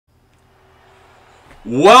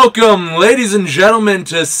Welcome, ladies and gentlemen,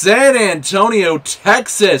 to San Antonio,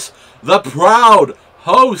 Texas, the proud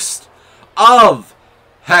host of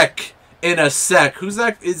HECC in a SECC. Who's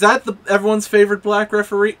that? Is that everyone's favorite black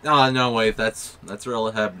referee? Oh, no, wait, that's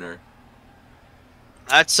Earl Hebner.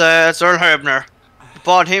 That's Earl Hebner.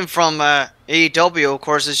 Bought him from AEW, of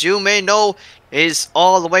course, as you may know, is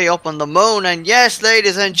all the way up on the moon. And yes,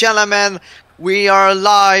 ladies and gentlemen, we are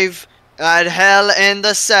live at Hell in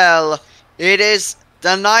the Cell. It is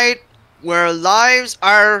the night where lives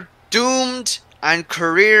are doomed and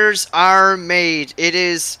careers are made. It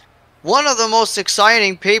is one of the most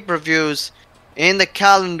exciting pay-per-views in the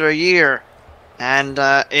calendar year. And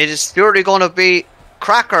it is surely going to be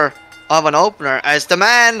cracker of an opener, as the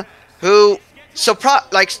man who to be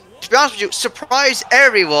honest with you, surprised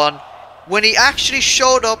everyone when he actually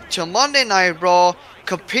showed up to Monday Night Raw,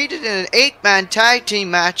 competed in an 8-man tag team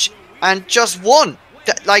match, and just won.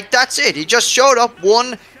 That's it. He just showed up,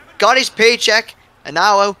 won, got his paycheck, and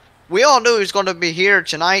now we all knew he was going to be here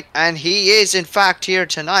tonight, and he is in fact here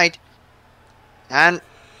tonight. And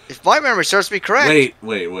if my memory serves me correct...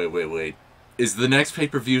 Wait. Is the next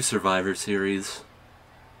pay-per-view Survivor Series?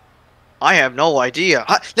 I have no idea.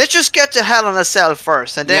 Let's just get to Hell in a Cell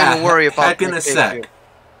first, and then we'll worry about HECC in a SECC.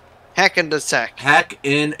 HECC in the SECC. HECC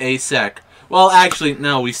in a SECC. Well, actually,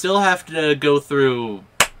 no. We still have to go through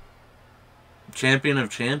Champion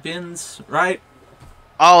of Champions, right?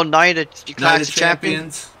 Oh, Night of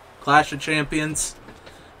Champions. Clash of Champions.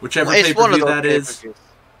 Whichever pay-per-view that is.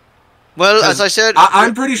 Well, as I said...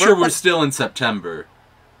 I'm pretty sure we're still in September.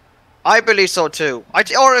 I believe so too.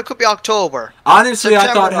 Or it could be October. Honestly,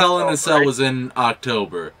 I thought Hell in a Cell was in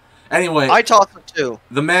October. Anyway, I thought so too.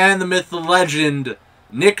 The man, the myth, the legend,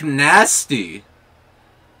 Nick Nasty.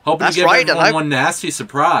 Hoping to give everyone one nasty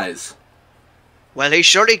surprise. Well, he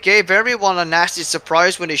surely gave everyone a nasty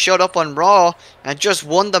surprise when he showed up on Raw and just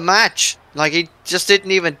won the match. Like, he just didn't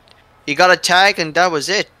even... He got a tag and that was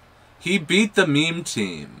it. He beat the meme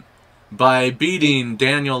team by beating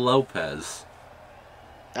Daniel Lopez.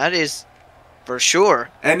 That is for sure.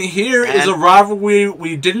 And here is a rivalry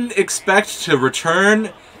we didn't expect to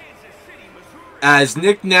return, as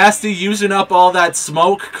Nick Nasty using up all that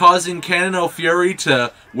smoke, causing Cannon Fury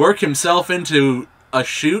to work himself into a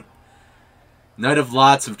shoot. Night of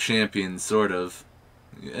lots of champions, sort of.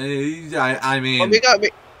 I mean... Well,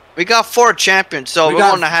 we got 4 champions, so we're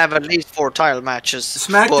going to have at least 4 title matches.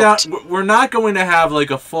 SmackDown, we're not going to have like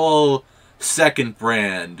a full second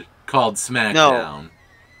brand called SmackDown.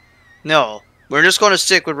 No, we're just going to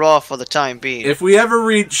stick with Raw for the time being. If we ever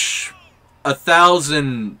reach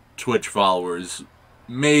 1,000 Twitch followers,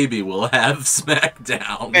 maybe we'll have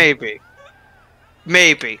SmackDown.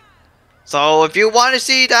 Maybe. So if you want to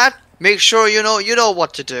see that, make sure you know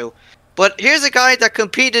what to do. But here's a guy that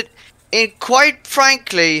competed in, quite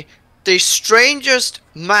frankly, the strangest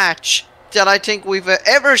match that I think we've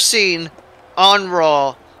ever seen on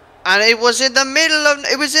Raw. And it was in the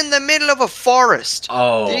middle of a forest.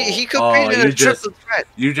 Oh, he competed in a triple threat.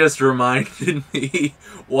 You just reminded me.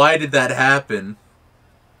 Why did that happen?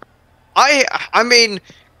 I mean,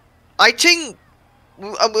 I think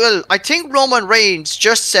Roman Reigns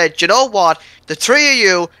just said, you know what? The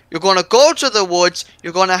 3 of you're going to go to the woods.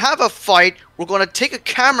 You're going to have a fight. We're going to take a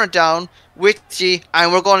camera down with you,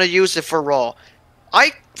 and we're going to use it for Raw.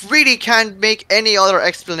 I really can't make any other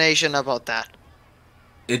explanation about that.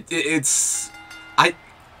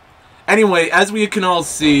 Anyway, as we can all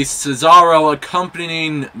see, Cesaro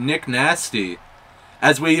accompanying Nick Nasty,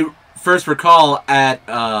 as we first recall at,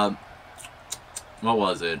 what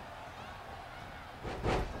was it?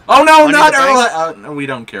 Oh no, not Earl, no, we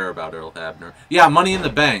don't care about Earl Hebner. Yeah, Money in the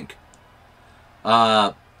Bank.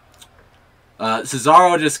 Cesaro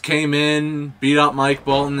just came in, beat up Mike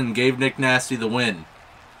Bolton, and gave Nick Nasty the win.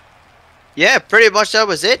 Yeah, pretty much that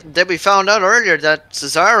was it. Then we found out earlier that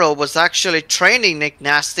Cesaro was actually training Nick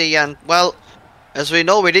Nasty, and, well, as we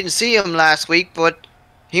know, we didn't see him last week, but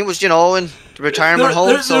he was, in the retirement home,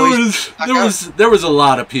 there was a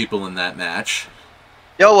lot of people in that match.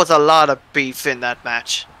 There was a lot of beef in that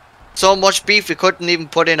match. So much beef we couldn't even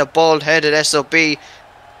put in a bald-headed SOB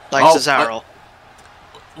like Cesaro.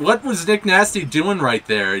 What was Nick Nasty doing right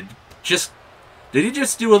there? Did he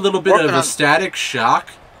just do a little bit of a static shock?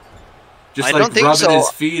 Just like rubbing his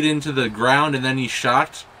feet into the ground, and then he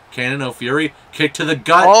shocked Cannon Fury. Kick to the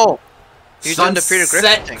gut. Oh, he's done the Peter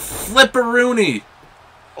Griffin thing. Flipperoonie.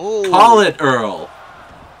 Oh, call it, Earl.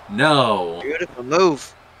 No. Beautiful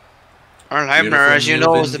move. Earl Hebner, as you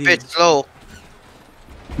know, is a bit slow.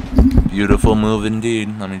 Beautiful move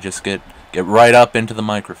indeed. Let me just get right up into the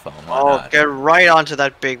microphone. Why not? Get right onto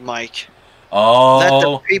that big mic.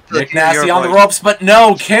 Oh, Nick Nasty on the ropes, but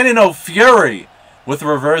no, Cannon O'Fury with a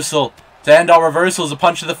reversal. To end all reversals, a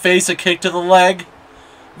punch to the face, a kick to the leg.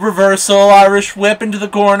 Reversal, Irish whip into the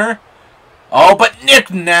corner. Oh, but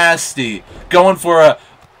Nick Nasty going for a,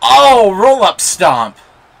 roll-up stomp.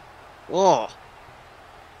 Oh.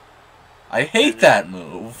 I hate that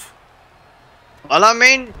move. Well, I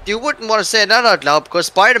mean, you wouldn't want to say that out loud because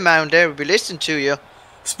Spider-Man there would be listening to you.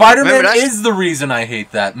 Spider-Man is the reason I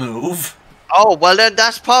hate that move. Oh, well then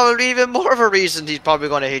that's probably even more of a reason he's probably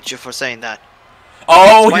going to hit you for saying that.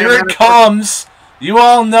 Oh, here it comes. You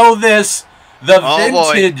all know this. The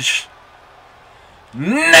vintage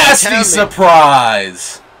Nasty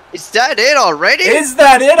surprise. Is that it already? Is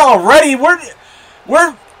that it already?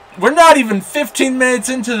 We're not even 15 minutes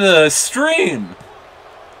into the stream.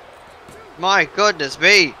 My goodness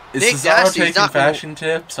me. Is Cesaro taking fashion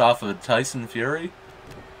tips off of Tyson Fury?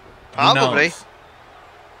 Probably.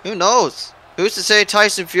 Who knows? Who's to say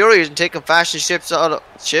Tyson Fury isn't taking fashion tips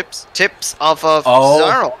off of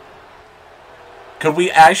Cesaro? Could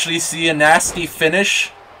we actually see a nasty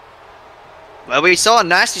finish? Well, we saw a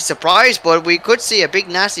nasty surprise, but we could see a big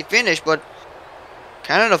nasty finish, but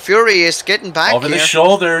Cannon Fury is getting back over the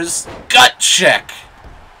shoulders. Gut check.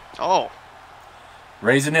 Oh.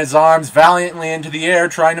 Raising his arms valiantly into the air,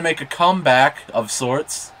 trying to make a comeback of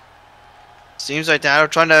sorts. Seems like they're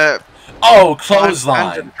trying to... Oh,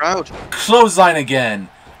 clothesline. Clothesline again.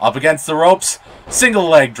 Up against the ropes. Single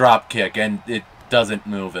leg drop kick, and it doesn't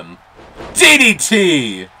move him.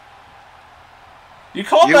 DDT! You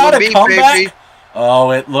call that a comeback? Baby.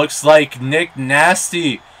 Oh, it looks like Nick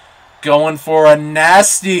Nasty going for a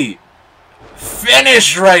nasty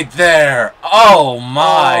finish right there. Oh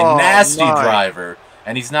my, nasty driver.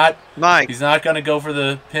 And he's not gonna go for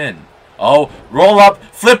the pin. Oh, roll up,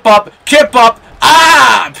 flip up, kip up.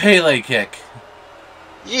 Ah! Pele kick.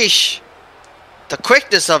 Yeesh. The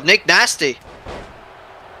quickness of Nick Nasty.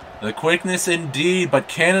 The quickness indeed, but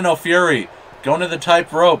Cannon O'Fury going to the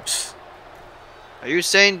tight ropes. Are you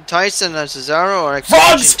saying Tyson and Cesaro are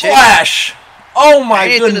frog splash? Oh my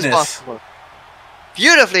goodness.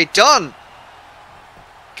 Beautifully done.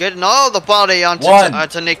 Getting all the body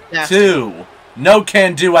onto Nick Nasty. 2. No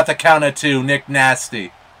can do at the count of 2, Nick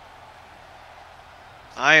Nasty.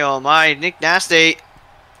 Oh my, Nick Nasty.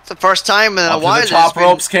 It's the first time in a while. To the top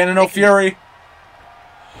ropes, Cannon O'Fury.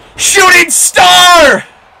 Shooting star!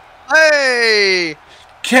 Hey!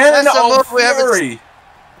 Cannon O'Fury.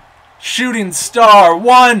 Shooting star.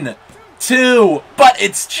 1, 2. But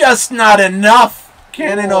it's just not enough.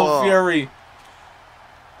 Cannon O'Fury.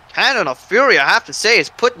 Cannon O'Fury, I have to say, is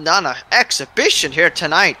putting on an exhibition here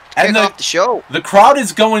tonight to kick off the show. The crowd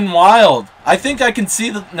is going wild. I think I can see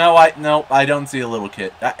the... No, I don't see a little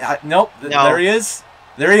kid. Nope, there he is.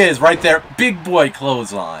 There he is, right there. Big boy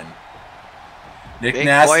clothesline. Nick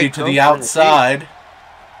Nasty to the outside.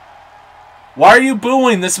 Why are you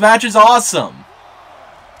booing? This match is awesome.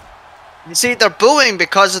 You see, they're booing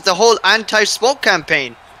because of the whole anti-smoke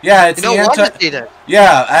campaign. Yeah, it's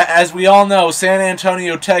yeah, as we all know, San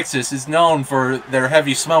Antonio, Texas is known for their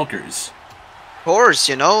heavy smokers. Of course,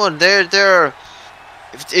 you know, and they're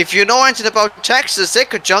if you know anything about Texas, they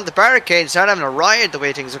could jump the barricade and start having a riot the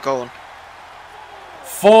way things are going.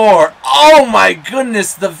 4. Oh my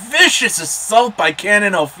goodness, the vicious assault by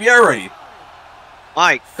Cannon O'Fury.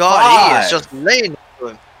 My God, 5. He is just laying into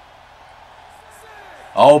him.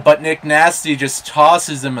 Oh, but Nick Nasty just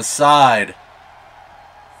tosses him aside.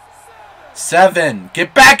 7.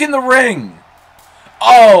 Get back in the ring.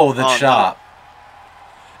 Oh, the chop.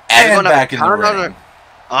 No. And back in the ring.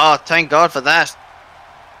 Oh, thank God for that.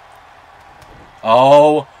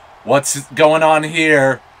 Oh, what's going on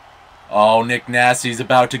here? Oh, Nick Nasty's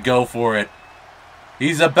about to go for it.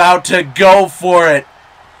 He's about to go for it.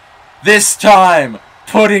 This time,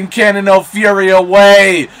 putting Cannon O'Fury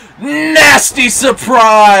away. Nasty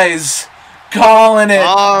surprise. Calling it.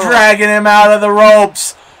 Dragging him out of the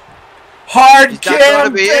ropes. Hard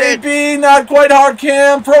cam, baby! Not quite hard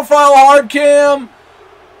cam. Profile hard cam.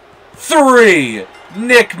 3.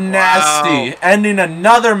 Nick Nasty ending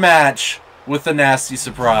another match with a nasty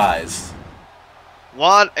surprise.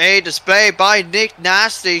 What a display by Nick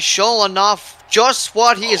Nasty, showing off just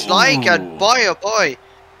what he is like. And boy, oh boy,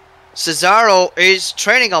 Cesaro is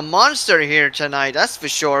training a monster here tonight. That's for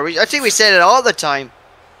sure. I think we said it all the time.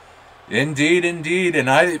 Indeed, indeed,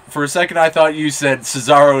 and for a second I thought you said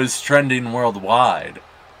Cesaro is trending worldwide.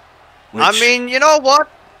 I mean, you know what?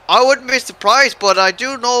 I wouldn't be surprised, but I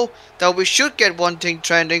do know that we should get one thing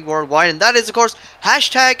trending worldwide, and that is, of course,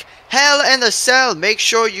 hashtag Hell in a Cell. Make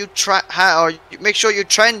sure you make sure you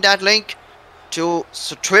trend that link to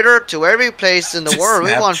Twitter, to every place in the world.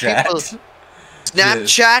 We want people.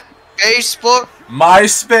 Snapchat, Facebook,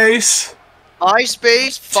 MySpace,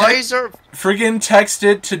 Pfizer. Friggin' text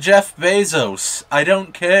it to Jeff Bezos. I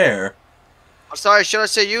don't care. I'm sorry, should I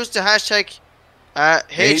say use the hashtag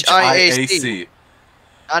HIAC?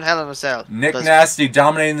 Not Hell in a Cell. Nick Nasty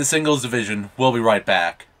dominating the singles division. We'll be right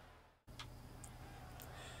back.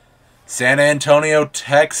 San Antonio,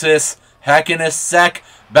 Texas, HECC and SECC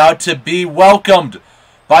about to be welcomed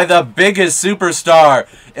by the biggest superstar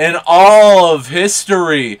in all of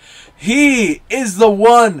history. He is the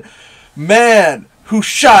one man who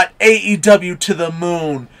shot AEW to the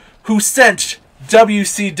moon, who sent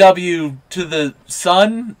WCW to the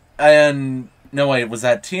sun, and no wait, was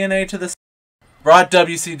that TNA to the sun? Brought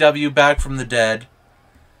WCW back from the dead.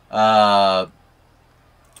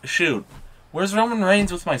 Shoot, where's Roman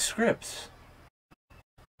Reigns with my scripts?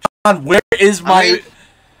 John, where is my...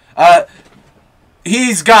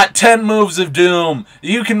 He's got 10 moves of doom.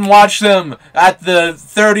 You can watch them at the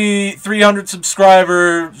 300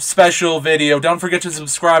 subscriber special video. Don't forget to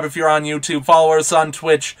subscribe if you're on YouTube. Follow us on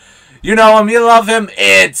Twitch. You know him, you love him.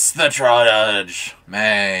 It's the Trudge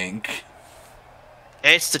Mank.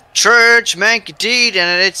 It's the Trudge Mank indeed,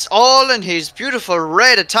 and it's all in his beautiful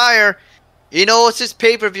red attire. You know it's his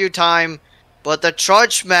pay-per-view time, but the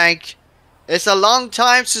Trudge Mank... It's a long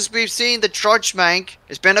time since we've seen the Trudge Mank.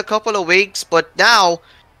 It's been a couple of weeks, but now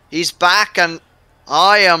he's back, and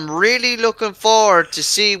I am really looking forward to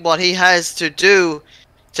see what he has to do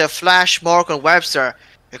to Flash Morgan Webster.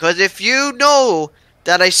 Because if you know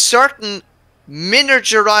that a certain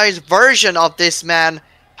miniaturized version of this man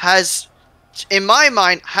has, in my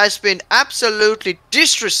mind, has been absolutely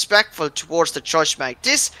disrespectful towards the Trudge Mank.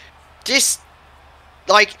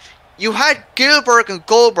 Like, you had Gilbert and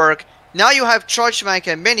Goldberg. Now you have Trudge Mank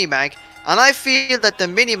and Mini Mank, and I feel that the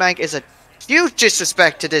Mini Mank is a huge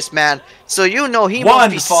disrespect to this man, so you know he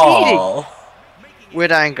must be seething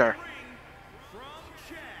with anger.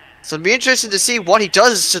 So it'll be interesting to see what he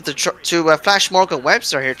does to Flash Morgan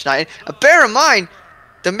Webster here tonight. Bear in mind,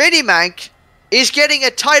 the Mini Mank is getting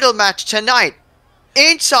a title match tonight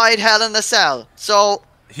inside Hell in a Cell. So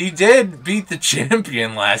he did beat the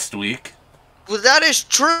champion last week. Well, that is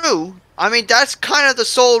true. I mean, that's kind of the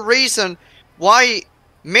sole reason why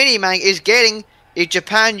Mini Mank is getting a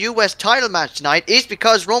Japan-US title match tonight, is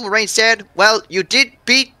because Roman Reigns said, well, you did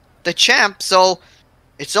beat the champ, so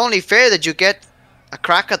it's only fair that you get a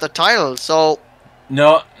crack at the title. So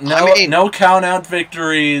no count-out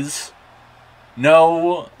victories,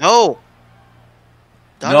 no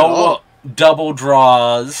double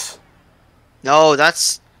draws. No,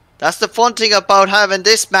 that's the fun thing about having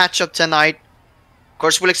this matchup tonight. Of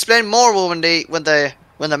course, we'll explain more when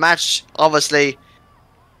the match obviously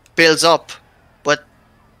builds up. But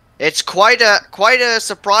it's quite a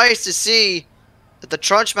surprise to see that the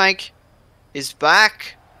Trudge Mank is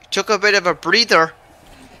back. He took a bit of a breather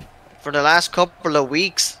for the last couple of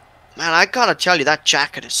weeks. Man, I gotta tell you, that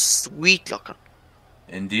jacket is sweet looking.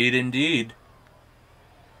 Indeed, indeed.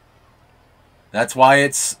 That's why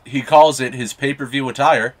he calls it his pay-per-view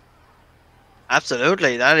attire.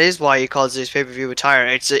 Absolutely, that is why he calls this pay-per-view attire.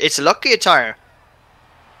 It's a lucky attire.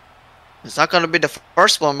 It's not going to be the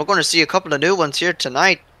first one. We're going to see a couple of new ones here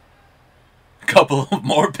tonight. A couple of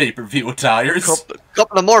more pay-per-view attires.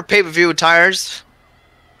 Couple of more pay-per-view attires.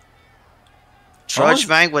 Trudge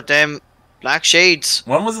Mank with them black shades.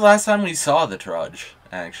 When was the last time we saw the Trudge,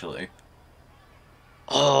 actually?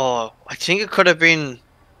 Oh, I think it could have been...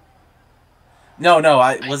 No,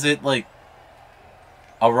 was it like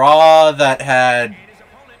a Raw that had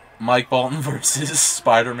Mike Bolton versus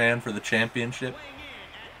Spider-Man for the championship?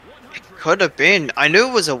 It could have been. I knew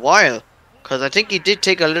it was a while, because I think he did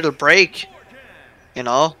take a little break, you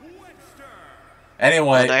know.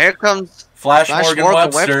 Anyway, here comes Flash Morgan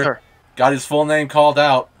Webster. Got his full name called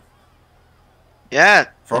out. Yeah,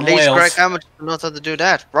 from at least Wales. Greg Hammond knows how to do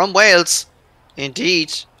that. From Wales,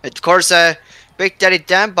 indeed. Of course, Big Daddy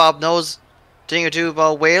Dan Bob knows a thing or two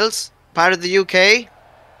about Wales, part of the UK.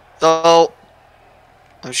 So,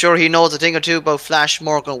 I'm sure he knows a thing or two about Flash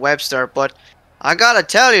Morgan Webster. But I gotta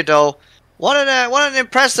tell you though, what an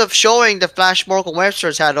impressive showing the Flash Morgan Webster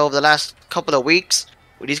has had over the last couple of weeks.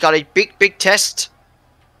 He's got a big test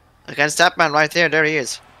against that man right there. There he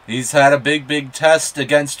is. He's had a big test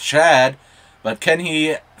against Chad, but can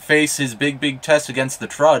he face his big test against the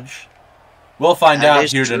Trudge? We'll find out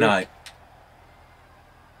here tonight.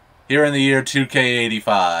 Here in the year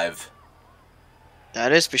 2K85.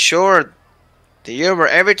 That is for sure. The year where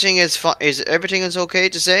everything is okay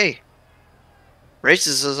to say.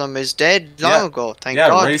 Racism is dead long ago. Thank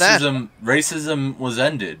God for that. Racism was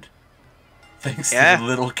ended. Thanks to the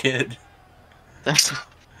little kid.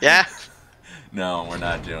 Yeah. No, we're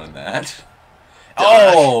not doing that.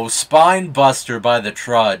 Oh, spine buster by the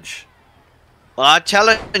Trudge. Well, I'm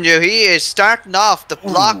telling you, he is starting off the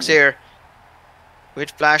blocks here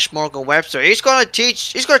with Flash Morgan Webster. He's gonna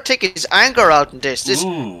take his anger out in this.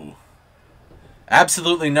 Ooh.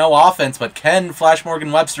 Absolutely no offense, but can Flash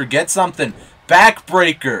Morgan Webster get something?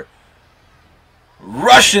 Backbreaker.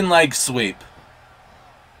 Russian leg sweep.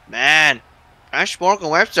 Man, Flash Morgan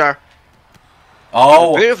Webster.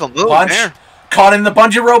 Oh, beautiful move punch. there. Caught in the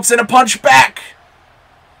bungee ropes and a punch back.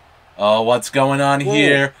 Oh, what's going on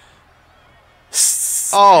here?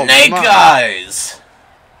 Oh, Snake eyes.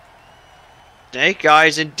 Snake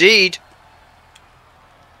eyes indeed.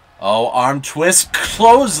 Oh, arm twist,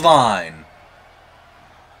 clothesline.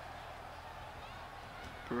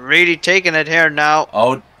 Really taking it here now.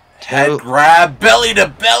 Oh, head grab, belly to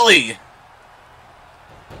belly.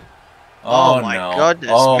 Oh my no.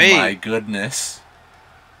 goodness Oh me. my goodness.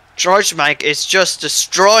 George Mike is just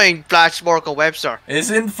destroying Flash Morgan Webster.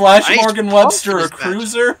 Isn't Flash Morgan Webster a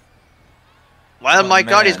cruiser? Well, Oh, my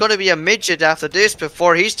God, he's man. going to be a midget after this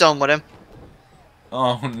before he's done with him.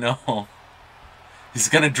 Oh no. He's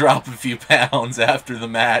gonna drop a few pounds after the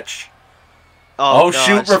match. Oh,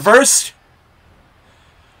 shoot, reversed.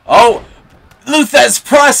 Oh, Luthez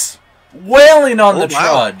press. Wailing on the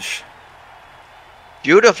Trudge.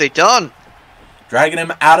 Beautifully done. Dragging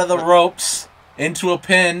him out of the ropes into a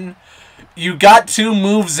pin. You got 2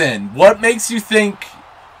 moves in. What makes you think?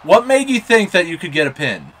 What made you think that you could get a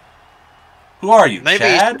pin? Who are you,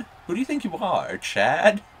 Chad? Who do you think you are,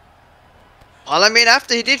 Chad? Well, I mean,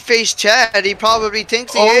 after he did face Chad, he probably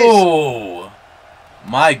thinks he is. Oh,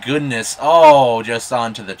 my goodness. Oh, just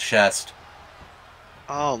onto the chest.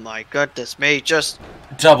 Oh, my goodness me. Just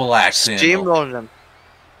double axe steamrolling him.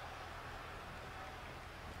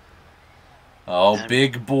 Oh,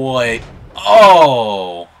 big boy.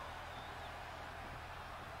 Oh.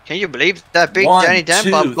 Can you believe that big 1, Danny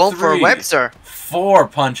Danbomb going for a Webster? 4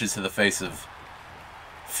 punches to the face of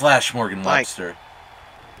Flash Morgan Webster.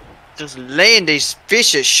 Just laying these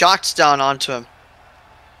vicious shots down onto him.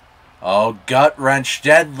 Oh, gut wrench,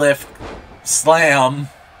 deadlift, slam.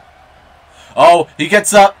 Oh, he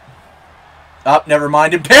gets up. Up, never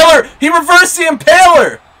mind. Impaler! He reversed the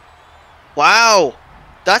Impaler! Wow.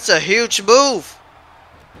 That's a huge move.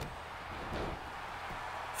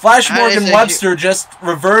 Flash Morgan Webster just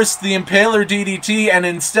reversed the Impaler DDT, and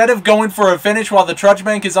instead of going for a finish while the Trudge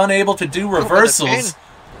Bank is unable to do reversals,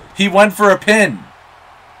 he went for a pin.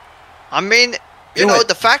 I mean, you know,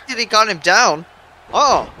 the fact that he got him down.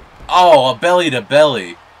 Oh. Oh, a belly to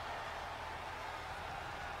belly.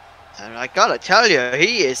 And I gotta tell you,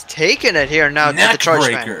 he is taking it here now to the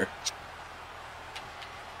Trudge Bank.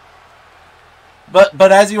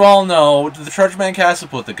 But as you all know, the Trudge Bank has to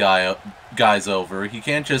put the guys over. He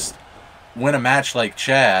can't just win a match like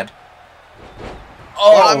Chad.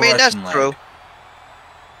 Oh, well, I mean, that's true.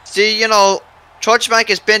 See, you know, Trudge Bank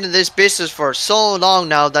has been in this business for so long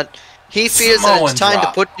now that he feels that it's time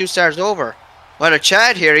to put new stars over. Well,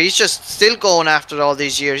 Chad here, he's just still going after it all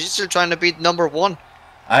these years. He's still trying to be #1.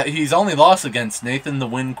 He's only lost against Nathan the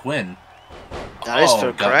Wind Quinn. That is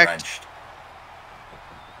correct.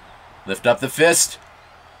 Lift up the fist.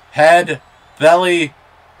 Head. Belly.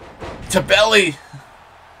 To belly.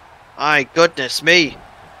 My goodness me.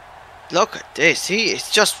 Look at this. He is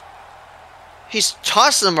just... He's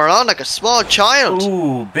tossing him around like a small child.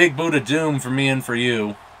 Ooh, big boot of doom for me and for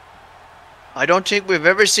you. I don't think we've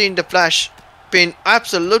ever seen the Flash being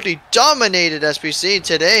absolutely dominated as we've seen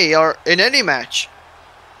today or in any match.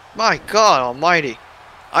 My God almighty.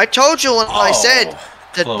 I told you when I said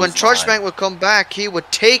that when Trudge Bank would come back, he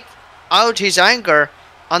would take out his anger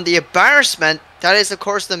on the embarrassment that is, of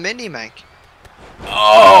course, the Mini-Mank.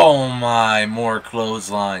 Oh my, more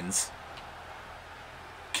clotheslines.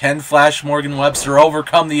 Can Flash Morgan Webster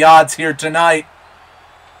overcome the odds here tonight?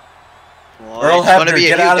 Well, Earl Hebner,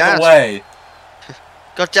 get out of the way.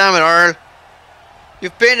 God damn it, Earl.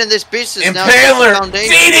 You've been in this business now. Impaler!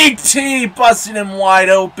 DDT! Busting him wide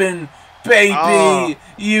open. Baby,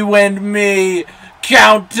 you and me.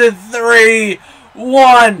 Count to 3.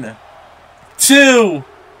 1, 2.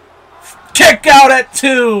 Kick out at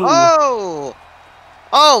 2. Oh!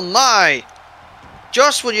 Oh my!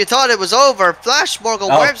 Just when you thought it was over, Flash Morgan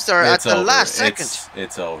Webster at the last second.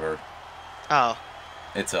 It's over. Oh.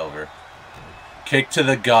 It's over. Kick to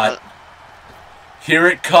the gut. Here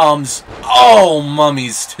it comes. Oh,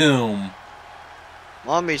 Mummy's Tomb.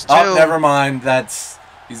 Mummy's Tomb. Oh, never mind.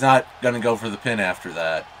 He's not gonna go for the pin after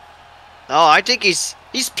that. No, I think he's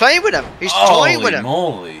playing with him. He's toying with him.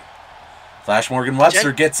 Holy moly! Flash Morgan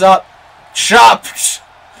Webster gets up, chopped.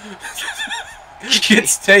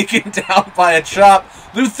 gets taken down by a chop.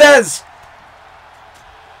 Luthez!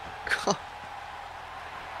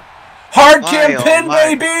 Hard cam pin,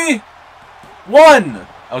 baby! 1!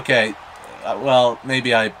 Okay. Well,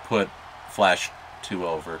 maybe I put Flash 2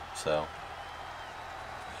 over, so.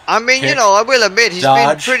 I mean, you know, I will admit, he's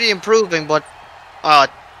been pretty improving, but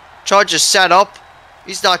Trudge is set up.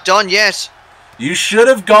 He's not done yet. You should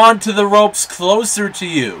have gone to the ropes closer to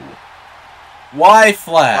you. Why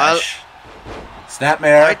Flash?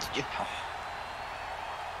 Snapmare.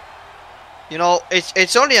 You know,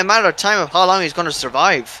 it's only a matter of time of how long he's going to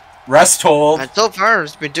survive. Rest hold. And so far,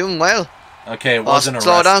 he's been doing well. Okay, it wasn't a rest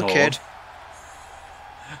hold. Slow down, hold. kid.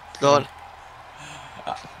 Slow.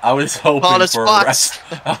 I was hoping for a rest.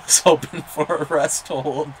 I was hoping for a rest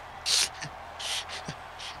hold.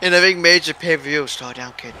 In a big major pay-per-view, slow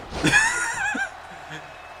down, kid.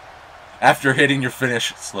 After hitting your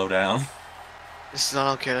finish, slow down. Slow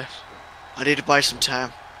down, kid. I need to buy some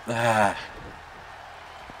time. I'm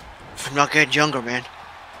not getting younger, man.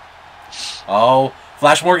 Oh,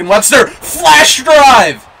 Flash Morgan Webster, Flash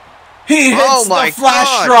Drive! He hits the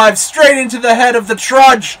Flash Drive straight into the head of the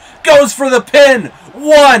Trudge. Goes for the pin.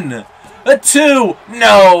 1, a 2,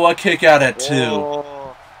 no, a kick out at 2.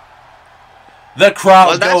 Whoa. The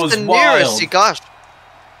crowd goes wild. That's the nearest he got.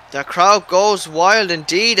 The crowd goes wild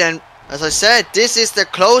indeed, and as I said, this is the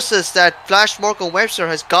closest that Flash Morgan Webster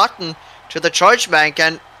has gotten to the Trudge Bank,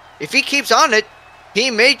 and if he keeps on it, he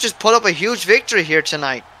may just put up a huge victory here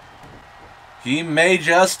tonight. He may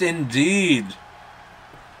just indeed.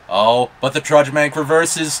 Oh, but the Trudge Bank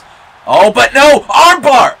reverses. Oh, but no!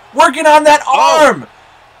 Armbar! Working on that arm!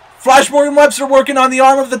 Flash Morgan Webster working on the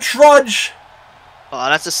arm of the Trudge. Oh,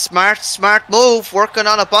 that's a smart move. Working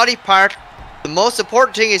on a body part. The most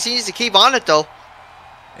important thing is he needs to keep on it, though.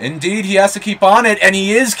 Indeed, he has to keep on it, and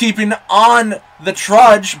he is keeping on the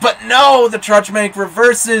Trudge. But no, the Trudge Bank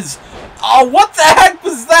reverses. Oh, what the heck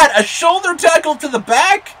was that? A shoulder tackle to the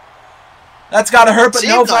back? That's gotta hurt, but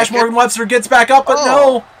no, Flash Morgan Webster gets back up, but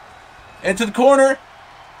no. Into the corner.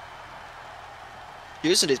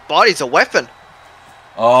 Using his body as a weapon.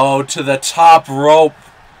 Oh, to the top rope.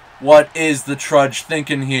 What is the Trudge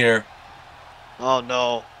thinking here? Oh,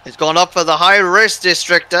 no. He's going up for the high-risk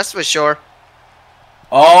district, that's for sure.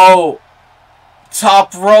 Oh.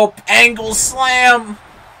 Top rope angle slam.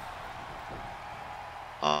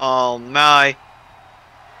 Oh, my.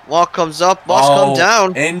 What comes up must come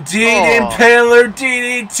down. Indeed, Impaler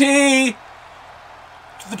DDT.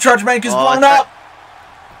 The Trudge Bank is blown up.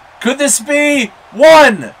 Could this be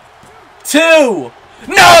 1, 2?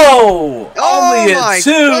 No! Only a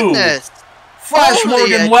 2. Goodness. Flash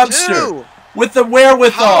Morgan Webster with the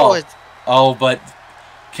wherewithal. Oh, but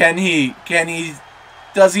can he?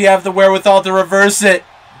 Does he have the wherewithal to reverse it?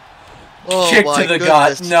 Kick to the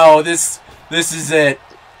gut. No, this is it.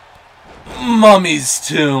 Mummy's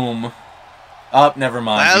tomb. Oh, never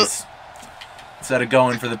mind. Well, instead of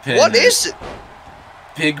going for the pin. What is it?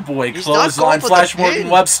 Big boy clothesline. Flash Morgan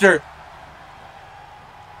Webster.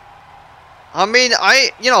 I mean,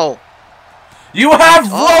 you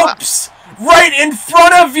have ropes right in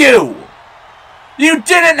front of you. You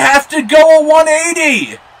didn't have to go a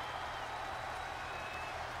 180.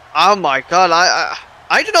 Oh my God!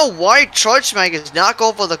 I don't know why Trudge Bank is not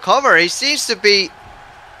going for the cover. He seems to be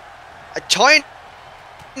toying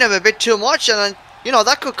him a bit too much, and you know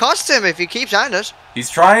that could cost him if he keeps at it. He's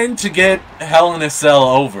trying to get Hell in a Cell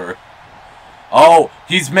over. Oh,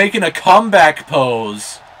 he's making a comeback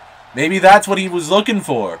pose. Maybe that's what he was looking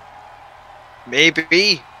for.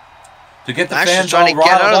 Maybe. To get the Nash fans is trying to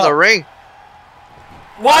get out of the ring.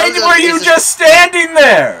 Why were you just standing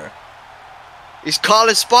there? He's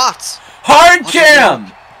calling spots. Hard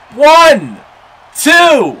cam. 1,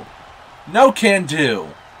 2. No can do.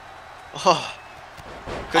 Oh.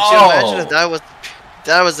 Could you imagine if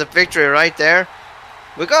that was a victory right there?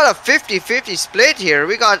 We got a 50-50 split here.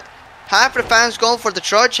 We got half the fans going for the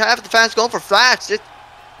Trudge, half the fans going for Flash.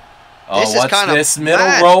 This is kind of this middle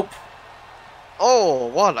rope? Oh,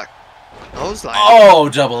 what a clothesline. Oh,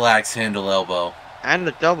 double axe handle elbow. And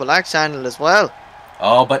the double axe handle as well.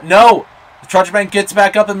 Oh, but no. The Trudge Bank gets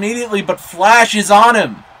back up immediately, but Flash is on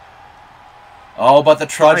him. Oh, but the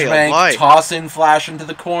Trudge Bank tossing Flash into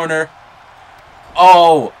the corner.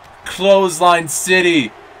 Oh, clothesline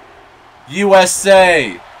city.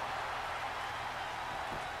 USA.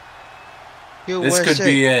 This could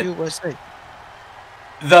be it. USA.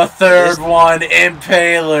 The third one,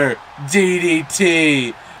 Impaler,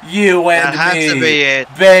 DDT, you and me, to be it.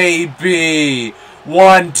 Baby.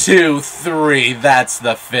 1, 2, 3. That's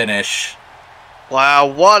the finish. Wow,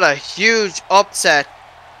 what a huge upset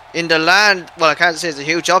in the land. Well, I can't say it's a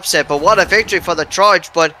huge upset, but what a victory for the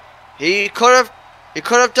Trudge. But he could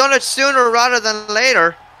have done it sooner rather than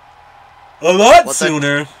later. A lot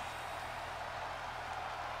sooner.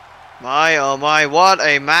 My oh my, what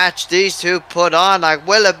a match these two put on. I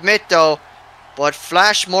will admit though, but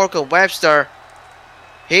Flash Morgan Webster,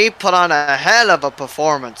 he put on a hell of a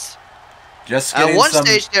performance. Just getting at one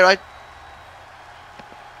stage there,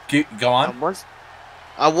 go on.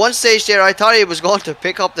 At one stage there, I thought he was going to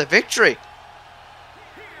pick up the victory.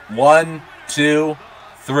 1, 2,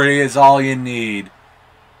 3 is all you need.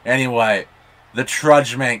 Anyway, the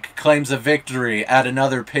Trudgemank claims a victory at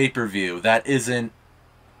another pay-per-view that isn't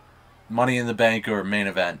Money in the Bank or Main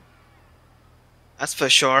Event. That's for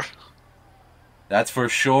sure. That's for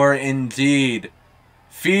sure indeed.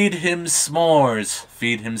 Feed him s'mores.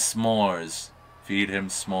 Feed him s'mores. Feed him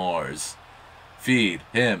s'mores. Feed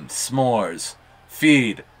him s'mores.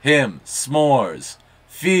 Feed him s'mores.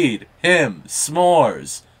 Feed him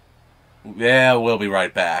s'mores. Yeah, we'll be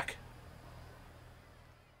right back.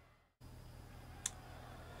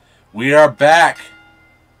 We are back.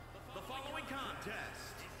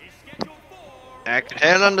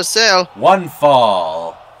 Hell on the sale. One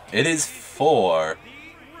fall. It is 4.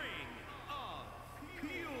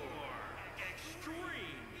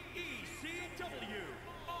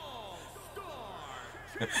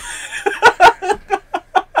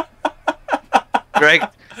 Greg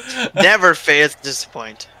never fails to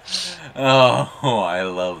disappoint. Oh, I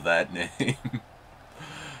love that name.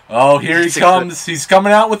 Oh, here he comes. He's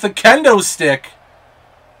coming out with a kendo stick.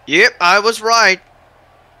 Yep, I was right.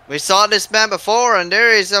 We saw this man before, and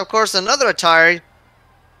there is, of course, another attire.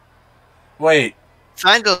 Wait.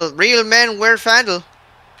 Fandle. Real men wear fandle.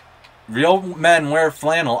 Real men wear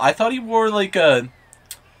flannel. I thought he wore like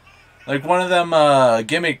one of them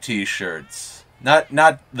gimmick t-shirts.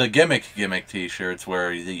 Not the gimmick t-shirts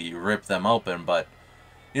where you rip them open, but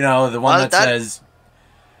you know, the one that says.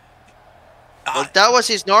 Well, that was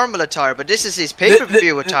his normal attire, but this is his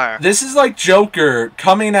pay-per-view attire. This is like Joker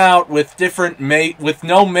coming out with with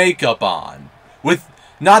no makeup on, with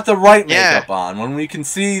not the right makeup on. When we can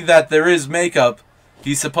see that there is makeup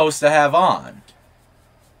he's supposed to have on.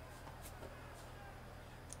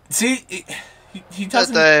 See, he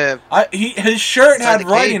doesn't. His shirt had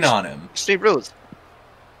writing on him. Steve Rules.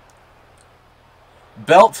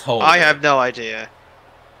 Belt holder. I have no idea.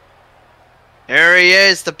 Here he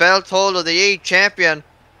is, the belt holder, the E champion.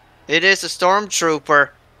 It is a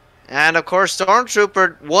Stormtrooper. And of course,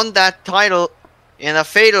 Stormtrooper won that title in a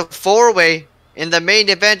fatal 4-way in the main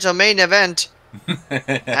event of main event.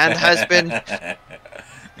 And has been...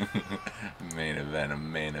 main event of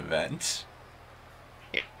main event.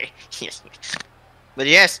 But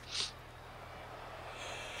yes.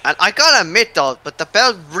 And I gotta admit though, but the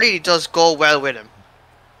belt really does go well with him.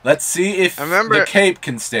 Let's see if the cape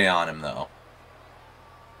can stay on him though.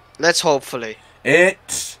 Let's hopefully.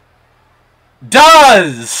 It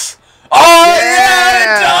does! Oh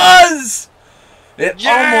yeah, it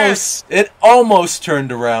does! It almost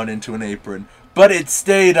turned around into an apron, but it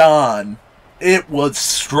stayed on. It was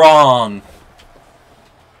strong.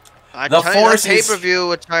 The Force is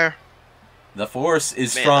pay-per-view attire. The Force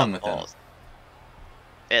is strong with him.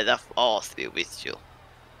 May the Force be with you.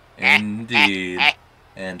 Indeed.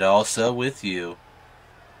 And also with you.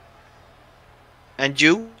 And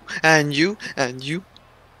you, and you, and you.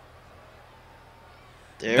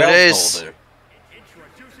 There Belt it is. Holder.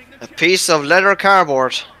 A piece of leather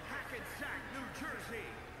cardboard.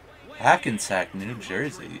 Hackensack, New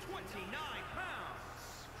Jersey.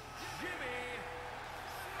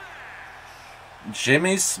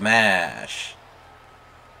 Jimmy Smash.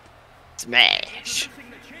 Smash.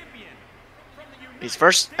 His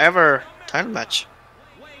first ever title match.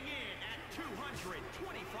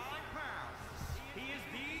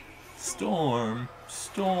 Storm,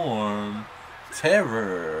 Storm,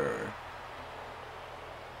 Terror.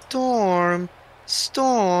 Storm,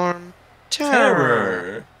 Storm,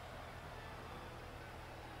 Terror.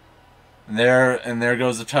 And there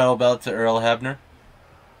goes the title belt to Earl Hebner.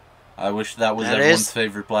 I wish that was everyone's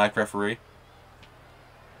favorite black referee.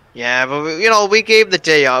 Yeah, but we gave the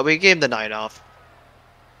day off. We gave the night off.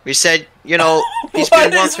 We said, he's been working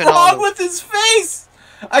on. What is wrong with his face?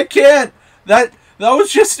 I can't. That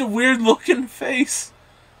was just a weird looking face.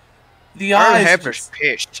 The eyes. Earl Hebner's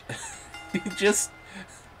pissed. He just.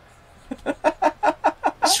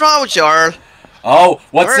 What's wrong with you, Earl? Oh,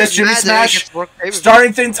 what's this, Jimmy Smash?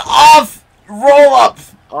 Starting things off. Roll up.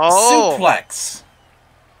 Oh. Suplex.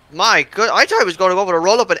 My good, I thought he was going to go for a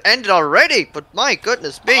roll up and end it already, but my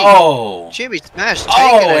goodness me. Oh. Jimmy Smash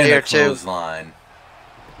taking it here too. Clothesline.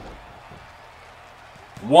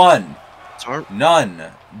 1. Storm.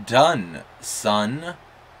 None. Done, son.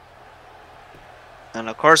 And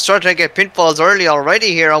of course, starting to get pinfalls early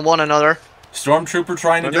already here on one another. Stormtrooper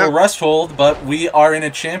trying to do a rest hold, but we are in a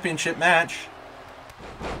championship match.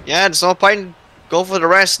 Yeah, there's no point. Go for the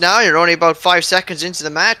rest now. You're only about 5 seconds into the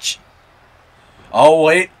match. Oh,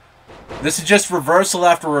 wait. This is just reversal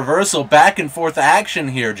after reversal. Back and forth action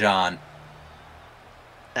here, John.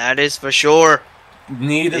 That is for sure.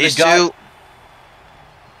 Knee to the gut.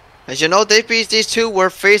 As you know, these two were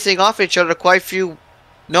facing off each other quite a few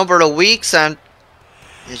number of weeks. And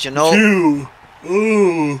as you know,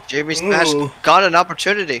 Jimmy Smash got an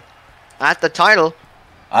opportunity at the title.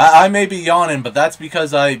 I may be yawning, but that's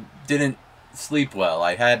because I didn't sleep well.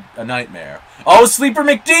 I had a nightmare. Oh, Sleeper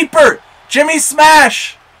McDeeper! Jimmy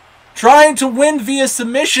Smash! Trying to win via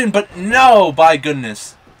submission, but no, by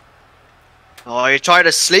goodness. Oh, you tried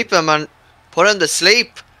to sleep him and put him to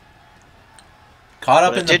sleep. Caught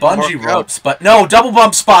up in the bungee ropes, but no, double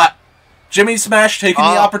bump spot. Jimmy Smash taking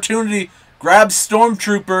the opportunity, grabs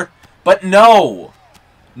Stormtrooper, but no.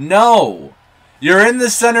 No. You're in the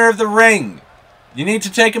center of the ring. You need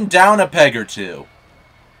to take him down a peg or two.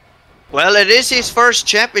 Well, it is his first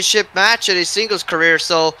championship match in his singles career,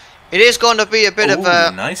 so it is going to be a bit of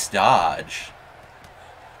a... nice dodge.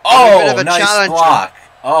 Oh, nice challenge. Block.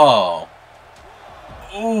 Oh.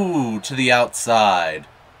 Ooh, to the outside.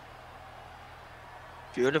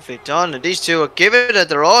 Beautifully done. And these two are giving it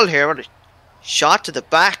their all here. What a shot to the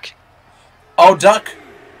back. Oh, duck.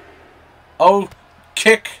 Oh,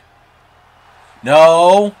 kick.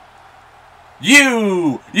 No.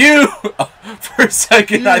 You! For a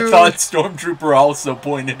second, I thought Stormtrooper also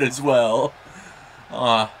pointed as well.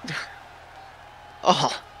 5.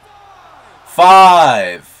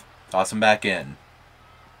 Toss him back in.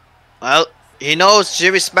 Well, he knows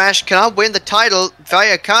Jimmy Smash cannot win the title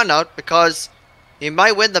via countout because he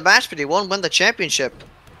might win the match, but he won't win the championship.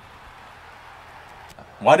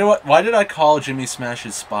 Why did I call Jimmy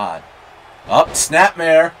Smash's spot? Up,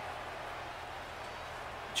 snapmare.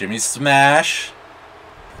 Jimmy Smash.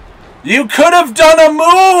 You could have done a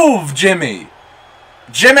move, Jimmy.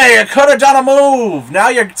 Jimmy, you could have done a move. Now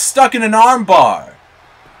you're stuck in an armbar.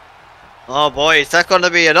 Oh boy, is that going to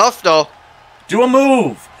be enough though? Do a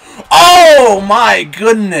move. Oh my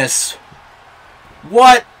goodness.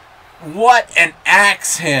 What an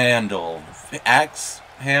axe handle. Axe?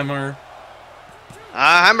 Hammer?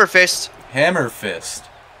 Hammer fist. Hammer fist.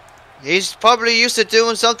 He's probably used to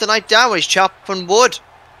doing something like that when he's chopping wood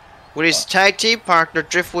with his tag team partner,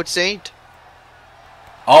 Driftwood Saint.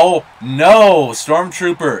 Oh, no!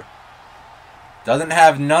 Stormtrooper doesn't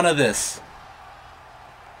have none of this.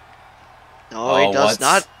 No, he does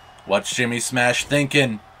not. What's Jimmy Smash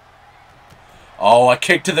thinking? Oh, a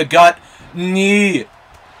kick to the gut. Knee.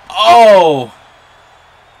 Oh!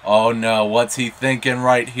 Oh, no. What's he thinking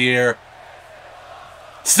right here?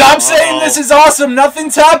 Stop saying this is awesome!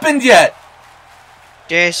 Nothing's happened yet!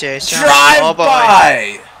 This is drive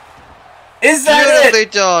by! Is that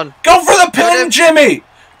it? Done. Go for the pin, Jimmy!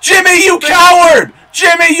 Jimmy, you coward!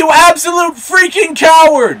 Jimmy, you absolute freaking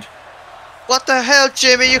coward! What the hell,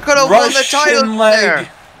 Jimmy? You could have won the title there.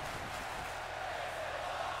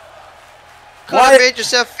 Could have made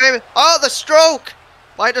yourself famous. Oh, the stroke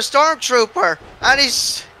by the Stormtrooper. And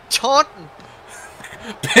he's taunting.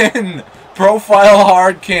 Pin. Profile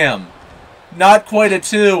hard cam. Not quite a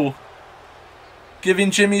 2. Giving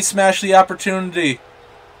Jimmy Smash the opportunity.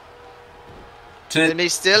 And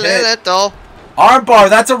he's still in it, though. Armbar,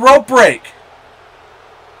 that's a rope break.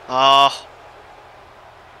 Oh,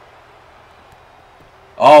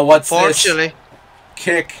 what's fortunately.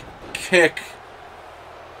 This? Kick.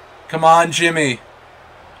 Come on, Jimmy.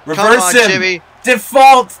 Reverse him. Jimmy.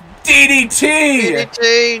 Default DDT.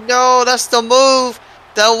 DDT. No, that's the move.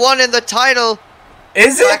 The one in the title.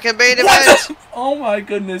 Is it? Second main event. Oh my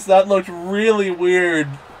goodness, that looked really weird.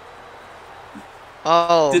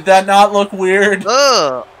 Oh. Did that not look weird?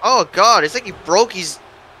 Ugh. Oh god, it's like he broke his...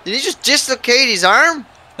 Did he just dislocate his arm?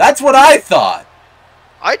 That's what I thought.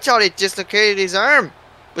 I thought he dislocated his arm.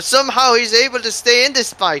 But somehow he's able to stay in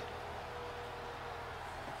this fight.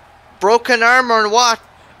 Broken arm or what?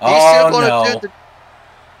 He's still going to do the...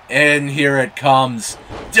 And here it comes.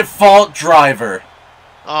 Default driver.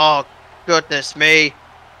 Oh, goodness me.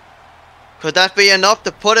 Could that be enough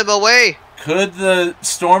to put him away? Could the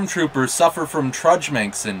Stormtrooper suffer from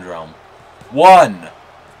Trudgemank syndrome? 1,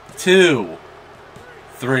 2,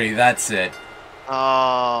 3. That's it.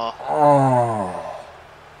 Oh.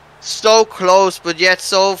 So close, but yet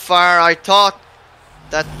so far. I thought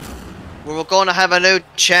that we were going to have a new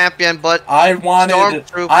champion, but I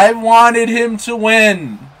wanted him to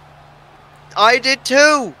win. I did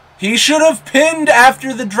too. He should have pinned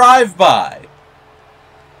after the drive-by.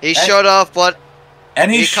 He should have, but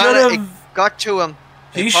he should have got to him.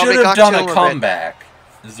 He should have done a comeback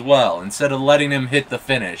as well instead of letting him hit the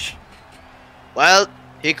finish. Well,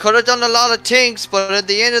 he could have done a lot of things, but at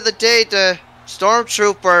the end of the day, the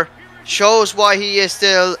Stormtrooper shows why he is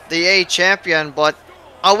still the A champion. But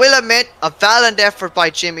I will admit, a valiant effort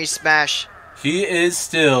by Jimmy Smash. He is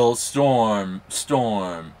still Storm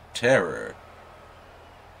Terror.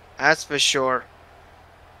 That's for sure.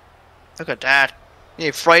 Look at that.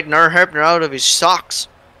 He frightened Earl Hebner out of his socks.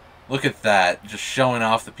 Look at that, just showing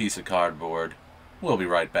off the piece of cardboard. We'll be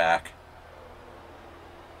right back.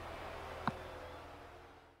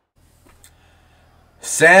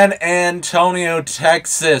 San Antonio,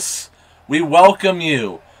 Texas. We welcome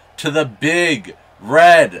you to the big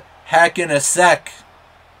red HECC.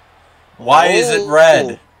 Why is it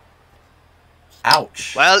red?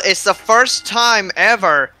 Ouch. Well, it's the first time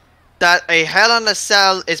ever that a Hell in a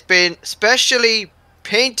Cell is been specially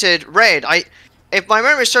painted red. If my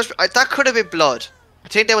memory serves, that could have been blood. I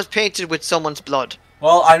think that was painted with someone's blood.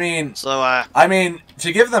 Well, I mean,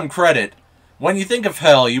 to give them credit, when you think of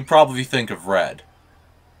Hell, you probably think of red.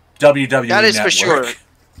 WWE That is Network. for sure.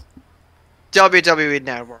 WWE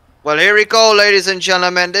Network. Well, here we go, ladies and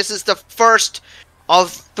gentlemen. This is the first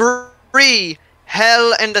of 3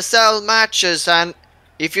 Hell in the Cell matches, and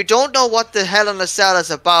if you don't know what the Hell in the Cell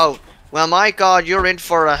is about, well, my God, you're in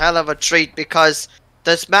for a hell of a treat, because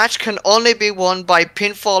this match can only be won by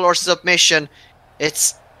pinfall or submission.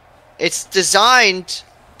 It's designed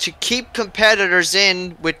to keep competitors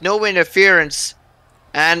in with no interference,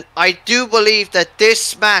 and I do believe that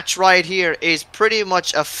this match right here is pretty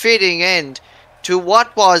much a fitting end to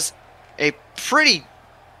what was a pretty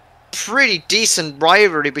decent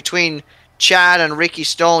rivalry between Chad and Ricky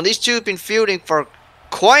Stone. These two have been feuding for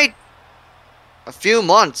quite a few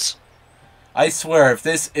months. I swear, if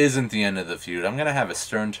this isn't the end of the feud, I'm gonna have a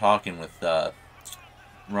stern talking with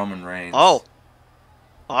Roman Reigns. Oh,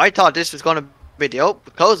 I thought this was gonna be the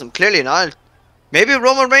open closing. Clearly not. Maybe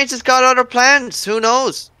Roman Reigns has got other plans. Who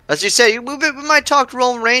knows? As you say, we might talk to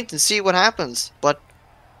Roman Reigns and see what happens. But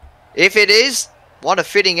if it is, what a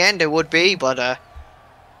fitting end it would be. But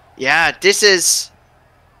yeah, this is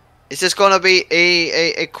gonna be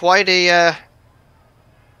quite a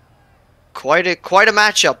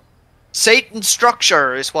matchup. Satan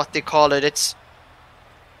structure is what they call it. It's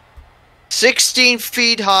 16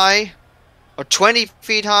 feet high, or 20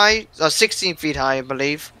 feet high, or 16 feet high, I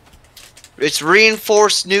believe. It's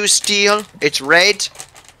reinforced new steel. It's red.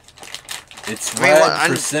 It's red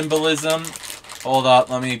for symbolism. Hold up,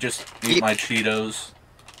 let me just eat my Cheetos.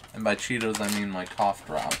 And by Cheetos, I mean my cough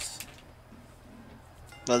drops.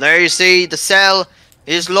 Well, there you see, the cell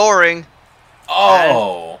is lowering.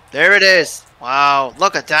 Oh! There it is. Wow,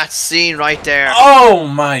 look at that scene right there. Oh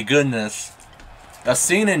my goodness. A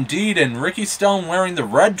scene indeed, and Ricky Stone wearing the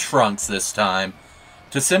red trunks this time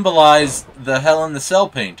to symbolize the Hell in the Cell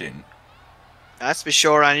painting. That's for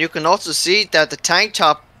sure, and you can also see that the tank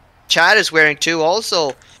top Chad is wearing too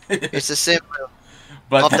also. It's a symbol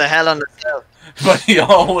of the Hell in the Cell. But he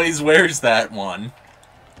always wears that one.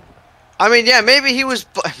 I mean, yeah, maybe he was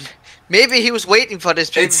waiting for this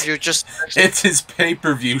pay-per-view. It's his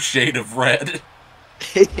pay-per-view shade of red.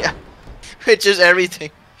 Yeah, it's just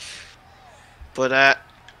everything. But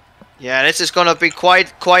yeah, this is gonna be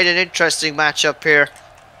quite an interesting matchup here.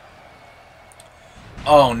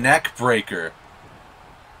 Oh, neck breaker.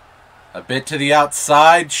 A bit to the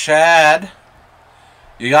outside, Chad.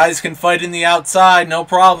 You guys can fight in the outside, no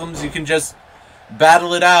problems. You can just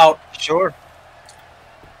battle it out. Sure.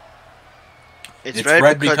 It's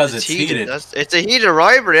red because it's heated. It's a heated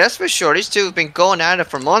rivalry, that's for sure. These two have been going at it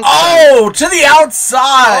for months. Oh, to the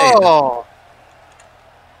outside! Oh.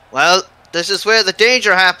 Well, this is where the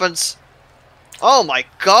danger happens. Oh my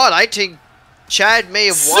God, I think Chad may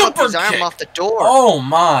have walloped his arm off the door. Oh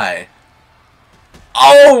my.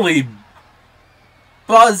 Holy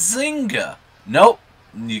bazinga. Nope,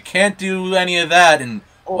 you can't do any of that, and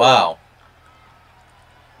wow.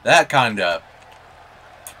 That kind of...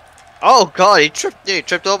 Oh God, he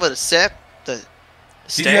tripped over the stairs.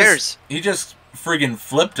 He just friggin'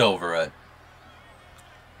 flipped over it.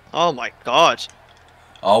 Oh my God.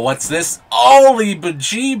 Oh, what's this? Holy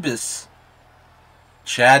bejeebus.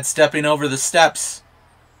 Chad stepping over the steps.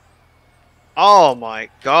 Oh my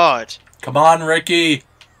God. Come on, Ricky.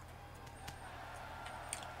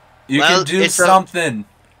 You can do something.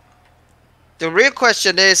 The real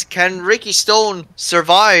question is, can Ricky Stone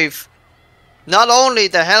survive not only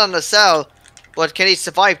the Hell in a Cell, but can he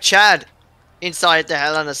survive Chad inside the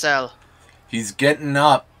Hell in a Cell? He's getting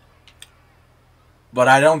up. but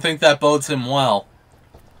I don't think that bodes him well.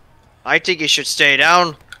 I think he should stay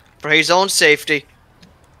down for his own safety.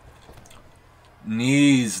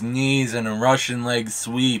 Knees, and a Russian leg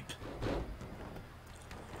sweep.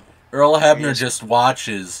 Earl Hebner just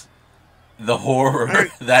watches the horror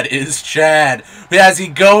that is Chad as he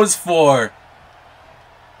goes for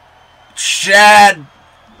Chad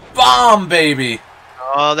bomb, baby.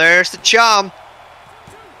 Oh, there's the charm.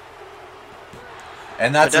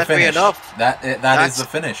 And that's the finish. Enough. That is the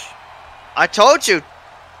finish. I told you.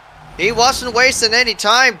 He wasn't wasting any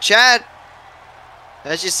time, Chad.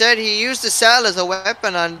 As you said, he used the cell as a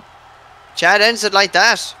weapon, and Chad ends it like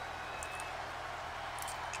that.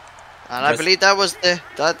 And I believe that was the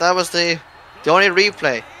only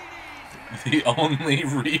replay. The only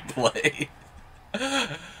replay.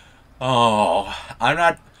 Oh, I'm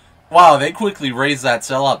not. Wow, they quickly raised that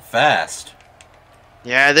cell up fast.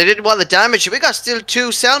 Yeah, they didn't want the damage. We got still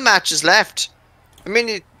 2 cell matches left. I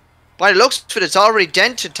mean, by the looks of it, it's already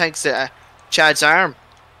dented thanks to Chad's arm.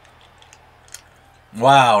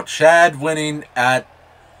 Wow, Chad winning.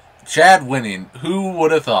 Who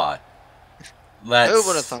would have thought? Who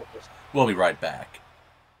would have thought? We'll be right back.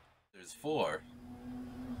 There's 4.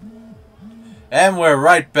 And we're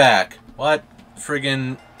right back. What?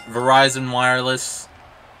 Friggin' Verizon Wireless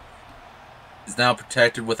is now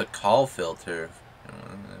protected with a call filter.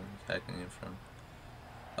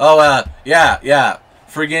 Oh, yeah.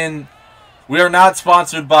 Friggin', we are not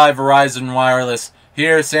sponsored by Verizon Wireless.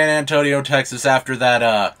 Here, San Antonio, Texas, after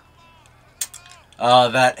that,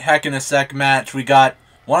 that HECC and SECC match, we got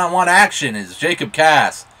one-on-one action as Jacob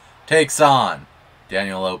Cass takes on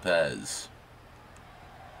Daniel Lopez.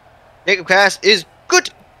 Jacob Cass is good.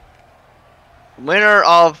 Winner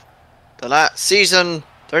of the last season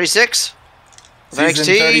 36 of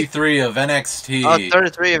season NXT. 33 of NXT. Oh,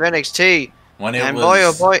 33 of NXT. When it and was, boy,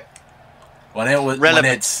 oh boy, when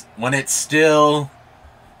it's still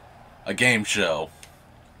a game show.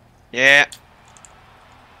 Yeah.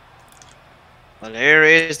 Well, here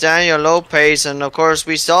is Daniel Lopez, and of course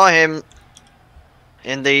we saw him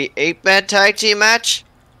in the 8-man tag team match.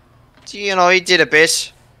 You know, he did a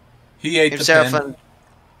bit. He ate himself, the pin. And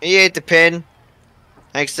he ate the pin.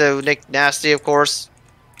 Thanks to Nick Nasty, of course.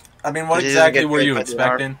 I mean, what exactly were you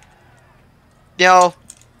expecting? You know,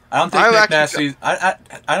 I don't think Nick Nasty's. I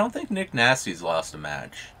don't think Nick Nasty's lost a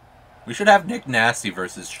match. We should have Nick Nasty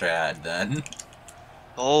versus Chad then.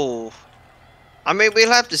 Oh, I mean,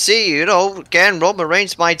 we'll have to see. You know, again, Roman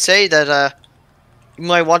Reigns might say that he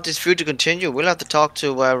might want this feud to continue. We'll have to talk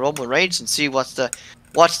to Roman Reigns and see what's the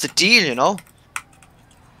deal. You know,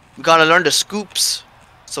 we gotta learn the scoops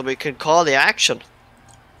so we can call the action.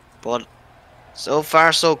 But so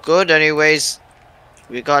far, so good. Anyways,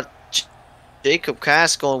 we got Jacob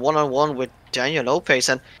Cass going one-on-one with Daniel Lopez,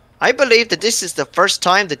 and I believe that this is the first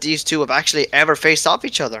time that these two have actually ever faced off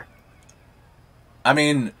each other. I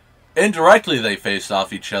mean, indirectly they faced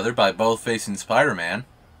off each other by both facing Spider-Man.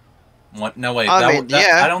 What? No, wait.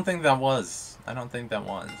 Yeah. I don't think that was. I think that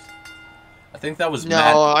was no,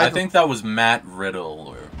 Matt. I think that was Matt Riddle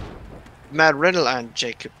or Matt Riddle and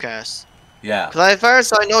Jacob Cass. Yeah. Because as far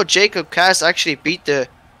as I know, Jacob Cass actually beat the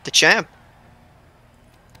champ.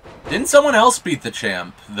 Didn't someone else beat the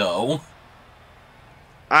champ though?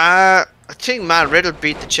 I think Matt Riddle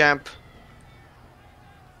beat the champ.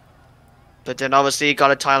 But then obviously he got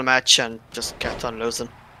a title match and just kept on losing.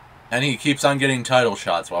 And he keeps on getting title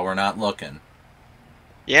shots while we're not looking.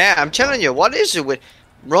 Yeah, I'm telling you, what is it with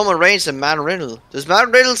Roman Reigns and Matt Riddle? Does Matt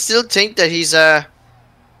Riddle still think that he's I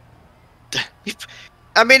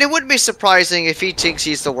mean, it wouldn't be surprising if he thinks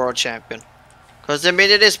he's the world champion. Because, I mean,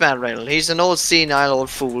 it is Matt Riddle. He's an old senile old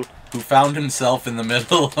fool. Who found himself in the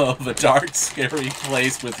middle of a dark, scary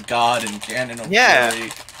place with God and Cannon of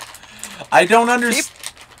Fury. I don't understand.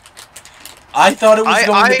 I thought it was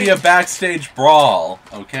going to be a backstage brawl,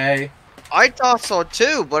 okay? I thought so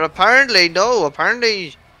too, but apparently, no.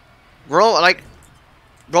 Apparently,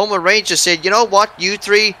 Roman Reigns just said, you know what, you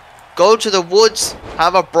three, go to the woods,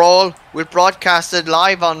 have a brawl. We'll broadcast it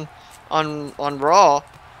live on Raw.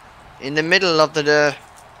 In the middle of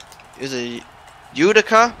is it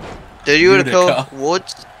Utica? The Utica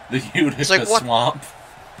woods. The Utica swamp.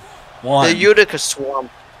 The Utica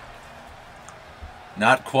swamp.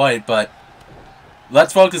 Not quite, but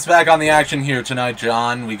let's focus back on the action here tonight,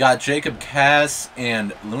 John. We got Jacob Cass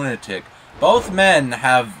and Lunatic. Both men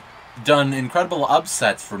have done incredible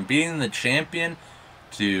upsets from beating the champion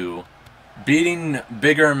to beating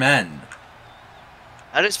bigger men.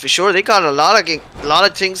 That is for sure. They got a lot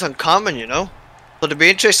of things in common, you know. So it'll be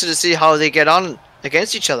interesting to see how they get on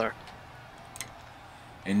against each other.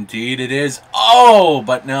 Indeed it is. Oh,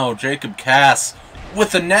 but no, Jacob Cass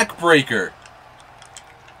with a neck breaker.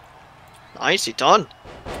 Nicely done.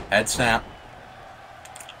 Head snap.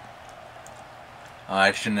 Oh,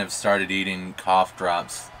 I shouldn't have started eating cough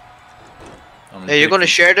drops. Hey, you're gonna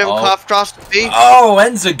share them cough drops with me? Oh,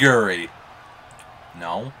 enziguri.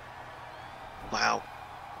 No. Wow.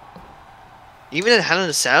 Even in Hell in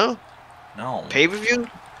a Cell? No. Pay-per-view?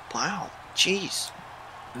 Wow. Jeez.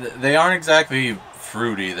 They aren't exactly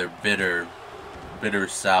fruity. They're bitter. Bitter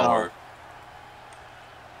sour. Oh.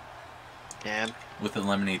 Damn. With a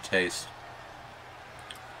lemony taste.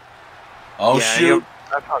 Oh, yeah, shoot.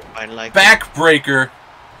 I probably might like Backbreaker.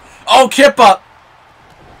 Oh, kip up.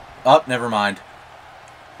 Oh, never mind.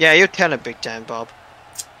 Yeah, you're telling big time, Bob.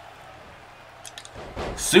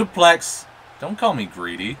 Suplex. Don't call me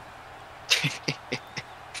greedy.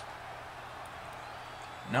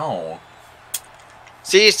 No.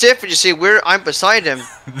 See, it's different. You see, I'm beside him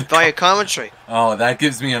via commentary. Oh, that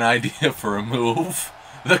gives me an idea for a move.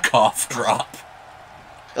 The cough drop.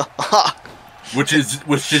 which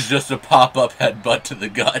is just a pop-up headbutt to the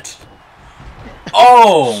gut.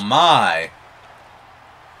 Oh my.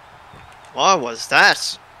 What was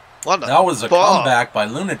that? That was a comeback by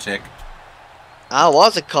Lunatic. That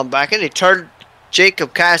was a comeback, and he turned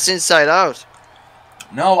Jacob Cass inside out.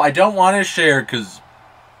 No, I don't want to share because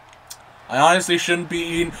I honestly shouldn't be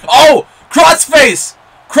eating. Oh! Crossface!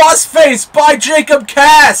 Crossface by Jacob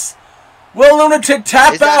Cass! Will Lunatic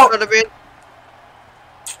tap out?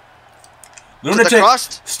 Lunatic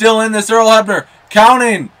still in this, Earl Hebner.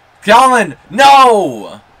 Counting! Callan!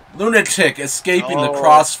 No! Lunatic escaping the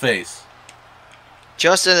crossface.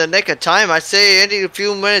 Just in the nick of time. I'd say any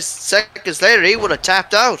few seconds later, he would have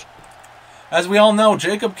tapped out. As we all know,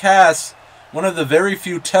 Jacob Cass, one of the very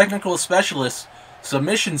few technical specialists,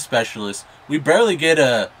 submission specialists, we barely get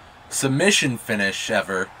a submission finish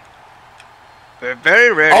ever.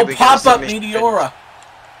 Very rare. Oh, pop-up Meteora.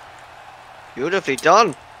 Beautifully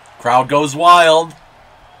done. Crowd goes wild.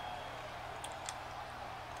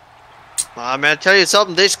 Man, I'll tell you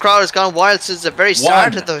something. This crowd has gone wild since the very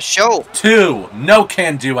start of the show. 2. No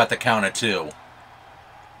can do at the count of 2.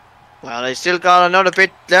 Well, they still got another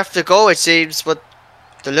bit left to go, it seems, but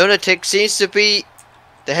the Lunatic seems to be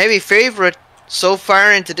the heavy favorite so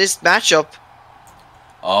far into this matchup.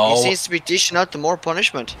 Oh. He seems to be dishing out the more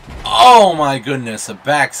punishment. Oh my goodness, a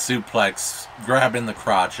back suplex, grabbing the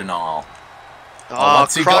crotch and all. Oh,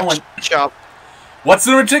 what's he going? Chop. What's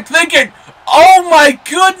the Lunatic thinking? Oh my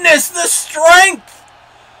goodness, the strength!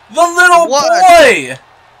 The little boy!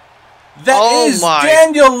 That is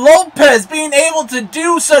Daniel Lopez being able to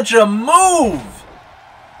do such a move!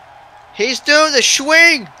 He's doing the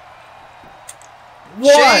swing!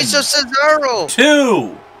 1, Jesus Cesaro!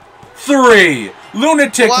 2, 3.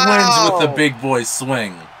 Lunatic wins with the big boy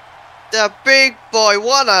swing. The big boy,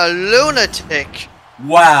 what a lunatic!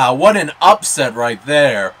 Wow, what an upset right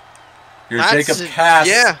there. Here's Jacob Cass.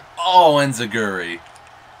 Yeah. Oh, enziguri.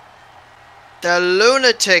 The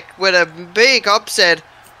Lunatic with a big upset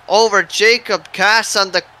over Jacob Cass,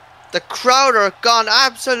 and the crowd are gone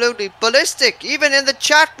absolutely ballistic. Even in the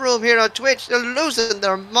chat room here on Twitch, they're losing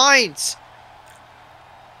their minds.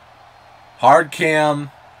 Hard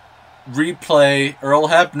cam, replay, Earl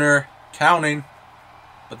Hebner counting,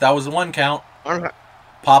 but that was the 1 count.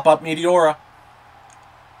 Pop-up Meteora.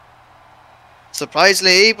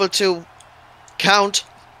 Surprisingly able to count.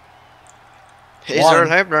 He's Earl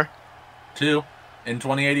Hebner. 2 in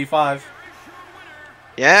 2085.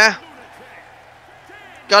 Yeah.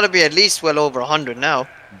 Gotta be at least well over 100 now.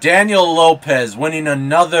 Daniel Lopez winning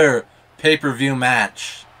another pay-per-view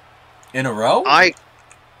match in a row? I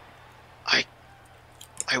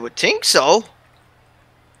would think so.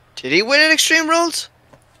 Did he win at Extreme Rules?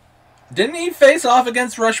 Didn't he face off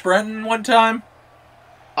against Rush Brenton one time?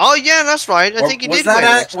 Oh yeah, that's right. I think he did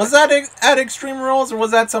win. Was that at Extreme Rules or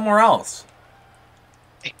was that somewhere else?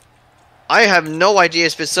 I have no idea.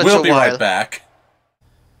 It's been such a while. We'll be right back.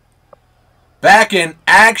 Back in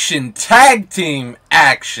action. Tag team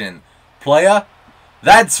action. Playa?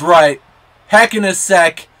 That's right. HECC and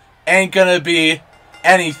SECC ain't gonna be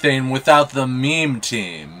anything without the meme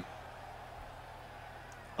team.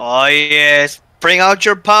 Oh yes. Bring out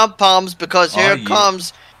your pom-poms because here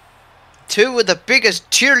comes 2 of the biggest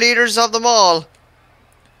cheerleaders of them all.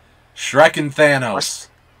 Shrek and Thanos.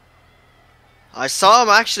 I saw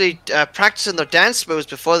them actually practicing their dance moves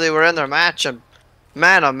before they were in their match, and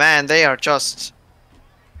man, oh man, they are just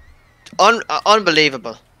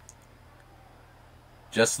unbelievable.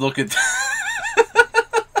 Just look at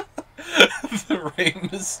the Rey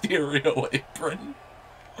Mysterio apron.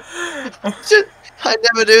 I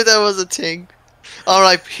never knew that was a thing.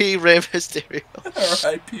 R.I.P. Rey Mysterio.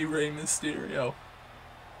 R.I.P. Rey Mysterio.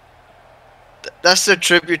 That's the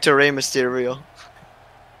tribute to Rey Mysterio.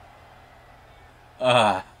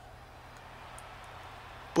 Boy,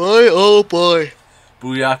 oh boy.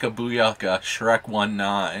 Booyaka, booyaka, Shrek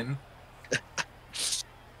 1-9.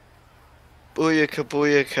 Booyaka,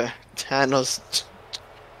 booyaka, Thanos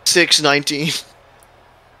 619.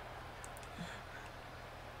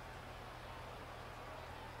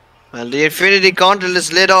 Well, the Infinity Gauntlet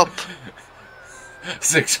is lit up.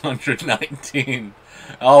 619.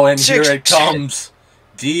 Oh, and here it comes.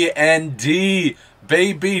 D&D,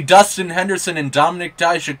 baby. Dustin Henderson and Dominic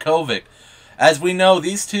Dijakovic. As we know,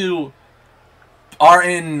 these two are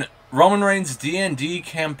in Roman Reigns' D&D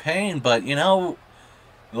campaign, but, you know,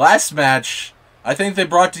 last match, I think they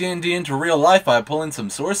brought D&D into real life by pulling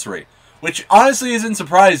some sorcery, which honestly isn't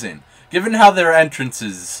surprising, given how their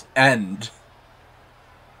entrances end.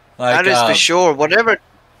 Like, that is for sure. Whatever.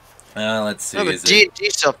 Let's see. Whatever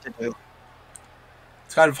D&D stuff to do.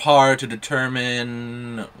 It's kind of hard to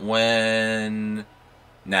determine when.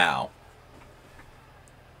 Now.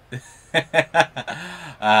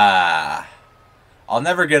 I'll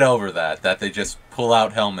never get over that they just pull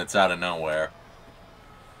out helmets out of nowhere.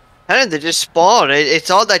 And they just spawn.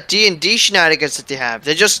 It's all that D&D shenanigans that they have.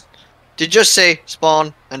 They just say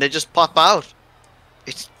spawn and they just pop out.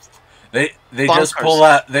 It's They bonkers. just pull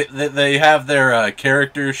out. They have their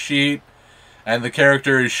character sheet, and the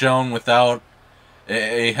character is shown without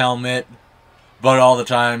a helmet, but all the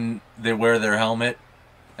time they wear their helmet,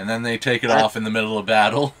 and then they take it off in the middle of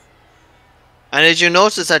battle. And did you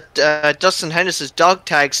notice that Dustin Henderson's dog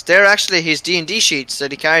tags, they're actually his D&D sheets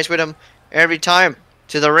that he carries with him every time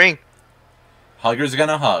to the ring. Hugger's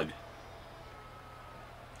gonna hug.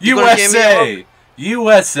 You gonna give me a USA!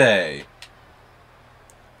 USA!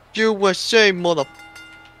 USA, mother...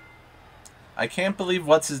 I can't believe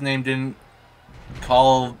what's-his-name didn't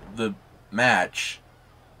call the match.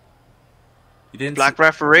 He didn't... Black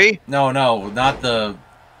referee? No,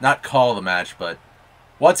 not call the match, but...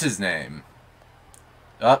 What's his name?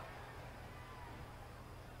 Up.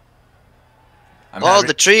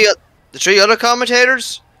 The three other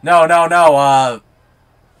commentators? No.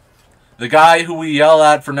 The guy who we yell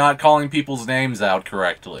at for not calling people's names out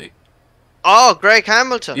correctly. Oh, Greg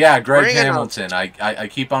Hamilton. Yeah, Greg Hamilton. I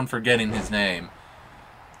keep on forgetting his name.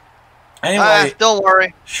 Anyway, don't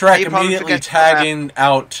worry. Shrek immediately tagging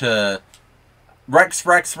out to... Rex,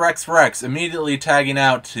 immediately tagging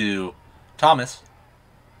out to Thomas.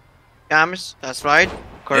 Thomas, that's right.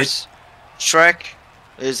 Of course, Shrek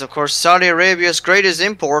is, of course, Saudi Arabia's greatest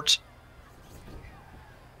import.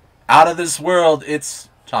 Out of this world, it's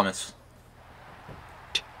Thomas.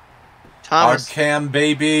 Hard cam,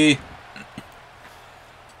 baby.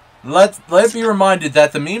 Let's be reminded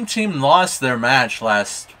that the meme team lost their match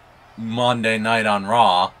last Monday night on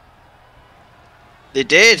Raw. They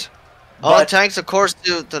did. All thanks, of course,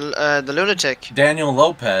 to the lunatic Daniel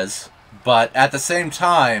Lopez. But at the same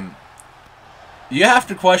time, you have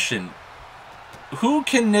to question, who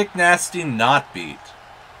can Nick Nasty not beat?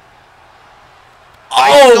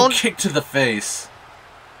 Oh, kick to the face.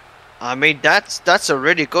 I mean, that's a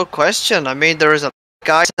really good question. I mean, there is a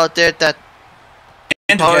guy out there that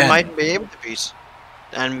probably might be able to beat.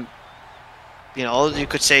 And, you know, you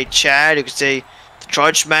could say Chad, you could say the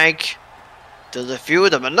Trudge Mag. There's a few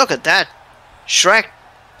of them. And look at that. Shrek,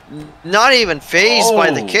 not even phased by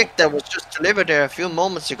the kick that was just delivered there a few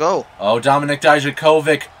moments ago. Oh, Dominic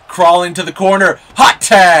Dijakovic crawling to the corner. Hot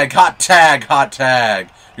tag, hot tag, hot tag.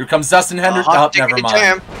 Here comes Dustin Henderson. Oh, never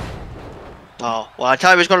mind. Oh, well, I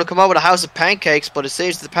thought he was going to come out with a house of pancakes, but it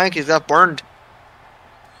seems the pancakes got burned.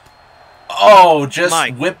 Oh,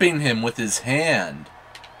 just whipping him with his hand.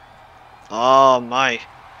 Oh, my.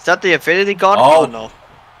 Is that the Infinity Gauntlet? Oh, no.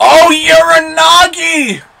 Oh,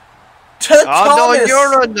 Uranagi! To Thomas. No,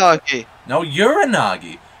 Uranagi. No,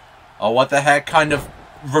 Uranagi. Oh, what the heck kind of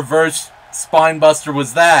reverse spinebuster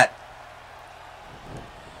was that?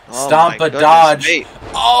 Oh, Stomp a dodge. Me.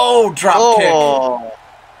 Oh, drop kick.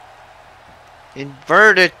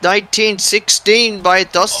 Inverted 1916 by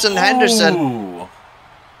Dustin Henderson.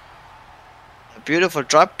 A beautiful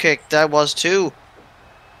drop kick that was too.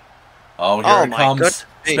 Oh, here it comes.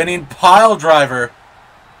 Spinning pile driver.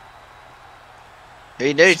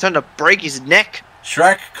 He's trying to break his neck.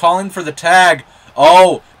 Shrek calling for the tag.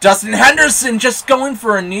 Oh, Dustin Henderson just going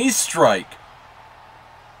for a knee strike.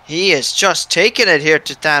 He is just taking it here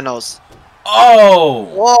to Thanos. Oh!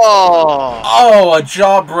 Whoa! Oh, a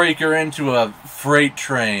jawbreaker into a freight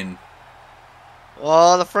train.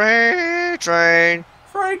 Oh, the freight train.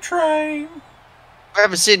 Freight train. We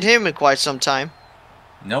haven't seen him in quite some time.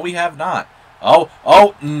 No, we have not.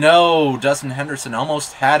 Oh, no. Dustin Henderson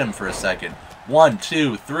almost had him for a second. 1,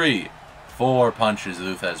 2, 3, 4 punches,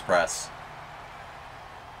 Luthez press.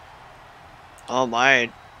 Oh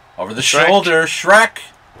my. Over the shoulder, Shrek.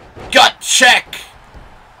 Gut check.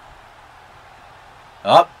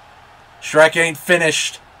 Up. Shrek ain't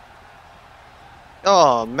finished.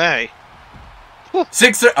 Oh, May.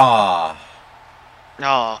 6. Ah.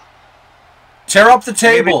 Oh. Tear up the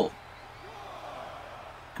table. Maybe.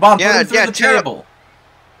 Come on, put him through the table.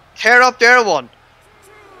 Tear up their one.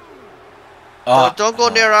 Don't go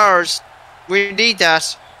near ours. We need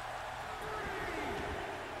that.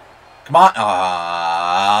 Come on.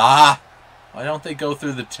 Ah. Why don't they go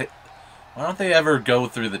through the Why don't they ever go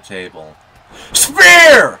through the table?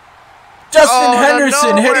 Spear! Justin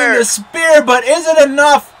Henderson hitting the spear, but is it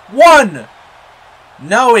enough? 1.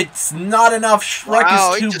 No, it's not enough.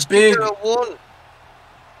 Shrek is too big.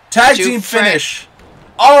 Tag team finish.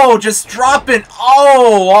 Oh, just dropping.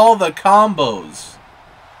 Oh, all the combos.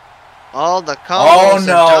 All the combos. Oh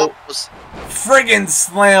no. Friggin'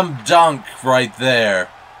 slam dunk right there.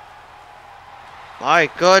 My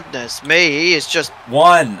goodness me, he is just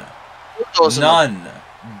 1. None.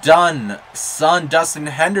 Done. Son, Dustin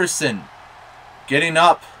Henderson. Getting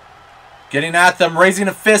up. Getting at them. Raising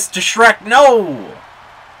a fist to Shrek. No!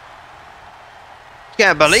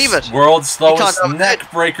 Can't believe it. World's slowest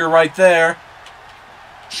neck breaker right there.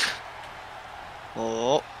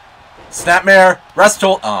 Oh. Snapmare. Rest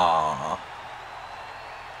hold. Aww.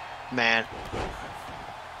 Man.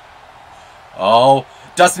 Oh.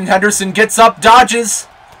 Dustin Henderson gets up. Dodges.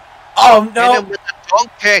 Oh no. Hit him with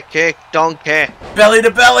the donkey. Belly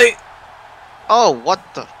to belly. Oh, what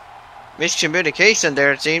the? Miscommunication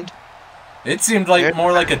there, it seemed. It seemed like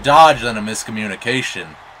more like a dodge than a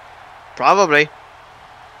miscommunication. Probably.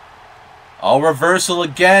 Oh, reversal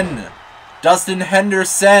again. Dustin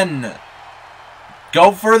Henderson.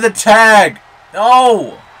 Go for the tag.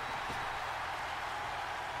 No.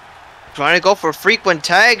 Trying to go for frequent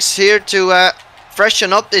tags here to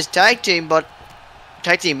freshen up this tag team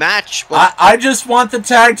match. But I just want the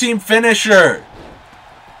tag team finisher.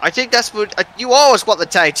 I think that's what you always want, the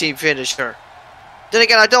tag team finisher. Then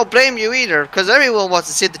again, I don't blame you either, because everyone wants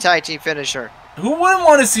to see the tag team finisher. Who wouldn't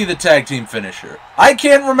want to see the tag team finisher? I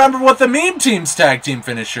can't remember what the meme team's tag team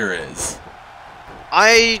finisher is.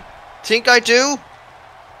 I think I do.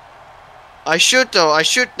 I should though. I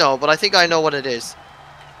should know, but I think I know what it is.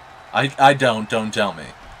 I don't. Don't tell me.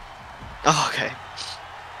 Oh, okay.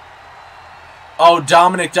 Oh,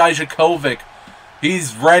 Dominik Dijakovic.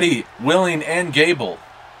 He's ready, willing, and Gable.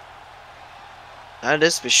 That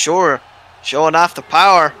is for sure. Showing off the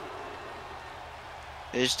power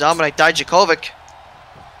is Dominik Dijakovic.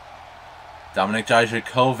 Dominik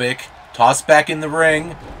Dijakovic. Toss back in the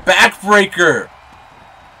ring. Backbreaker.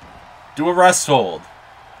 Do a rest hold.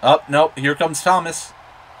 Oh, nope. Here comes Thomas.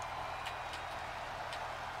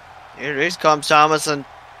 Here comes Thomas, and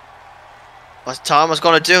what's Thomas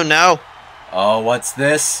going to do now? Oh, what's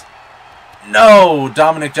this? No!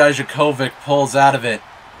 Dominik Dijakovic pulls out of it.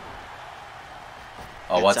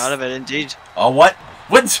 Oh, what's out of it, indeed. Oh, what?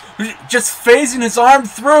 What's just phasing his arm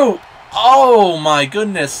through? Oh, my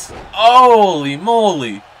goodness. Holy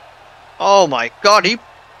moly. Oh, my God.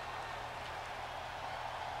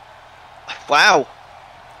 Wow.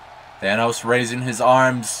 Thanos raising his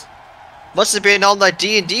arms. Must have been all that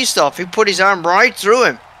D&D stuff. He put his arm right through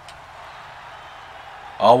him.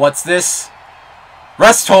 Oh, what's this?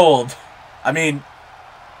 Rest hold. I mean,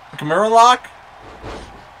 Kimura lock?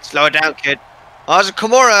 Slow it down, kid. Oh, it's a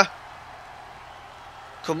Kimura.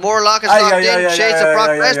 Kimura lock is locked in. Shades of Brock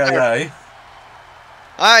Lesnar.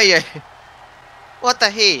 Aye. What the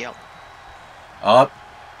hell? Up.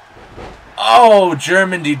 Oh,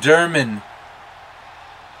 German-de Derman.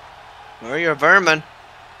 Where are your vermin?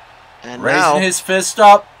 And raising now his fist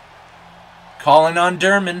up. Calling on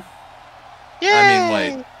Derman. Yay! I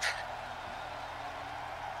mean,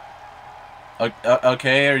 wait.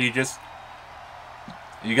 Okay, are you just...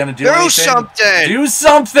 You gonna do anything? Something! Do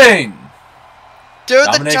something! Do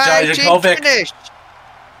the tag team finish!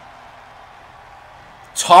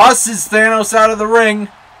 Tosses Thanos out of the ring.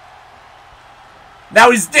 Now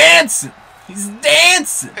he's dancing! He's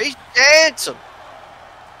dancing! He's dancing!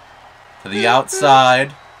 To the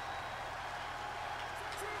outside.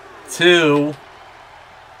 2.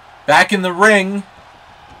 Back in the ring.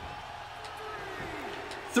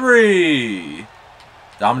 3.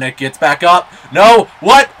 Dominik gets back up. No!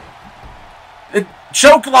 What?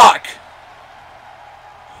 Choke lock!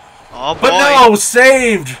 Oh, boy. But no!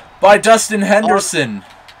 Saved by Dustin Henderson.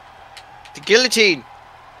 The guillotine.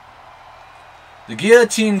 The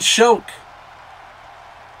guillotine choke.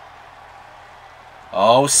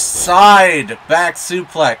 Oh, side back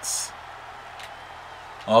suplex.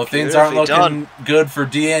 Oh, things aren't looking good for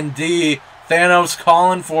D&D. Thanos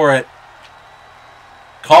calling for it.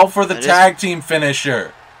 Call for the tag team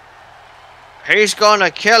finisher. He's gonna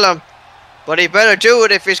kill him, but he better do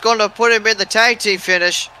it if he's gonna put him in the tag team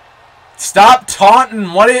finish. Stop taunting!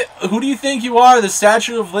 Who do you think you are? The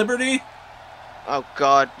Statue of Liberty? Oh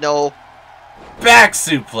God, no! Back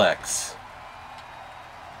suplex.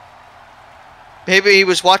 Maybe he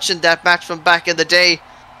was watching that match from back in the day.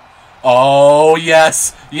 Oh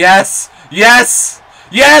yes, yes, yes,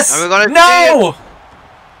 yes! Are we gonna no!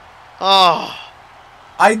 Oh.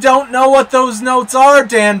 I don't know what those notes are,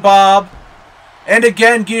 Dan Bob. And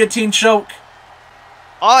again, guillotine choke.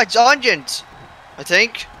 Oh, it's onions, I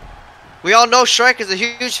think. We all know Shrek is a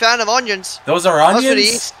huge fan of onions. Those are onions? That's what he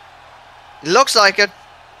eats. It looks like it.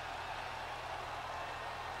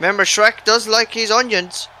 Remember, Shrek does like his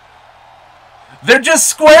onions. They're just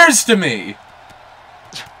squares to me.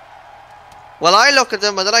 Well, I look at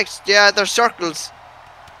them and they're like, yeah, they're circles.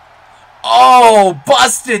 Oh,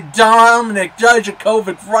 busted Dominic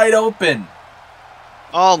Dijakovic right open.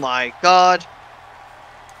 Oh my God.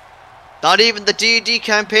 Not even the D&D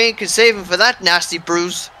campaign can save him for that nasty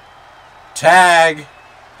bruise. Tag.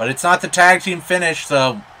 But it's not the tag team finish,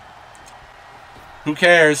 so who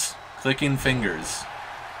cares? Clicking fingers.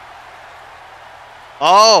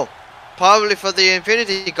 Oh, probably for the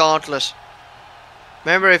Infinity Gauntlet.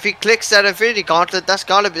 Remember, if he clicks that Infinity Gauntlet, that's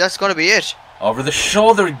gonna be it. Over the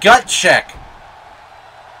shoulder gut check.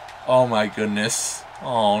 Oh my goodness.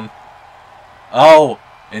 Oh. Oh,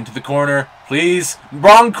 into the corner, please.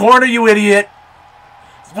 Wrong corner, you idiot.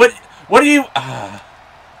 What are you?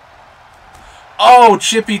 Oh,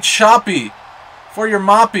 Chippy Choppy for your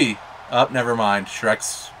moppy. Oh, never mind.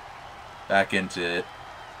 Shrek's back into it.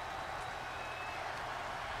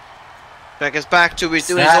 Shrek is back to his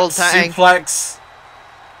doing his old thing. Suplex.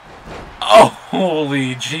 Oh,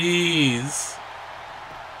 holy jeez.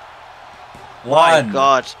 One. My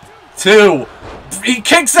God. Two. He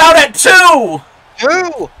kicks out at 2.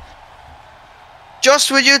 2.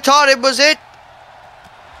 Just when you thought it was it.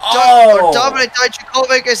 Oh. Dominic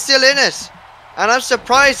Dijakovic is still in it. And I'm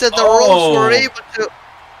surprised that the ropes were able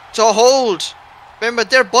to hold. Remember,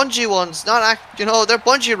 they're bungee ones, not they're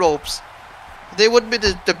bungee ropes. They wouldn't be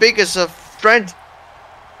the biggest of strength.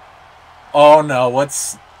 Oh no,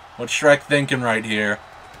 what's Shrek thinking right here?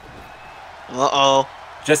 Uh-oh.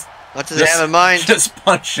 What does he have in mind? Just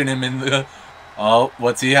punching him in the... Oh,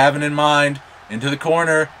 what's he having in mind? Into the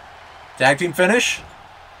corner. Tag team finish?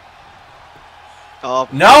 Oh,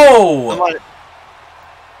 no! Come on.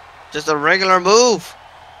 Just a regular move.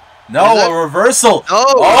 No, a reversal. No,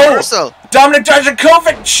 reversal. Dominic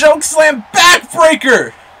Dijakovic chokeslam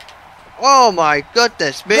backbreaker. Oh my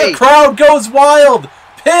goodness me. The crowd goes wild.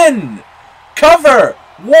 Pin. Cover.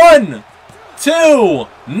 1, 2.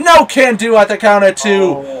 No can do at the count of 2.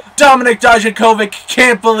 Oh. Dominic Dijakovic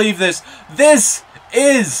can't believe this. This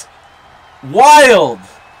is wild.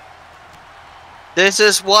 This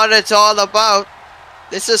is what it's all about.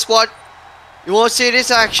 This is what you won't see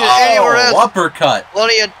this action anywhere else. Uppercut.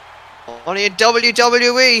 Only in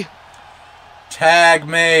WWE. Tag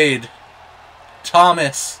made.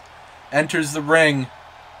 Thomas enters the ring.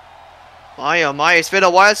 My oh my, it's been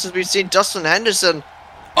a while since we've seen Dustin Henderson.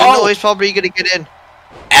 Oh, he's probably gonna get in.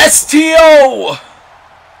 STO!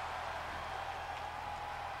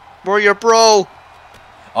 For your bro.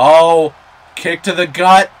 Oh, kick to the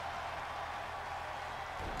gut.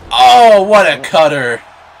 Oh, what a cutter.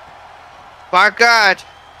 My God.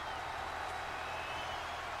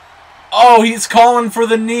 Oh, he's calling for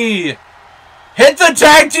the knee. Hit the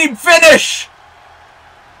tag team finish!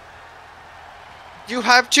 You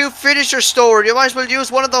have 2 finishers stored. You might as well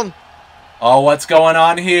use one of them. Oh, what's going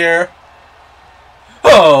on here?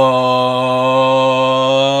 Oh!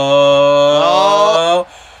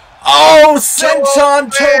 Oh, senton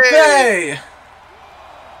tope!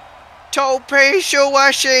 Tope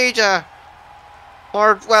Showashida.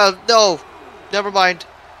 Or, well, no. Never mind.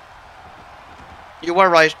 You were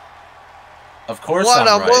right. Of course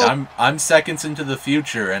I'm right. I'm seconds into the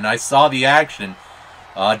future, and I saw the action.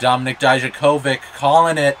 Dominic Dijakovic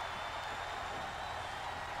calling it.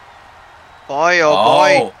 Boy, oh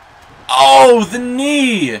boy. Oh, the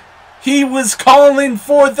knee! He was calling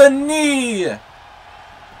for the knee!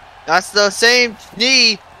 That's the same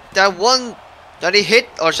knee that he hit,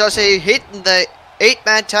 or shall I say, hit in the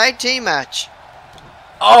 8-man tag team match.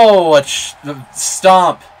 Oh, a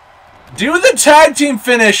stomp. Do the tag team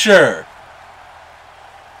finisher!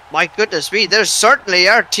 My goodness me, they certainly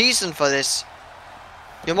are teasing for this.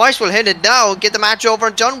 You might as well hit it now and get the match over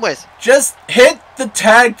and done with. Just hit the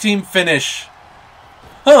tag team finish.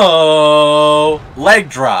 Oh, leg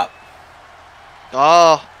drop.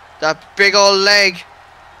 Oh, that big old leg.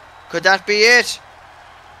 Could that be it?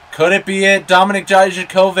 Could it be it? Dominik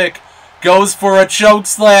Dijakovic goes for a choke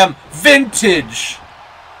slam. Vintage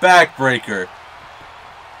backbreaker.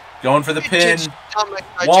 Going for the pin.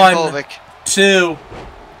 1, 2.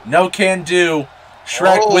 No can do.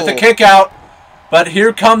 Shrek with a kick out. But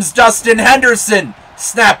here comes Dustin Henderson.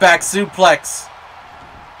 Snapback suplex.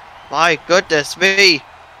 My goodness me.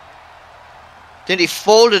 Then he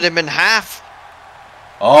folded him in half.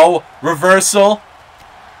 Oh, reversal.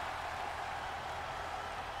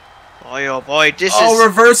 Boy, oh boy, this is... Oh,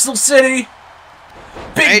 reversal city.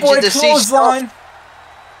 Big boy clothesline.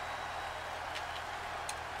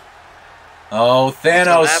 Oh,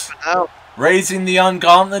 Thanos raising the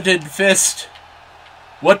ungauntleted fist.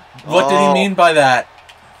 What did he mean by that?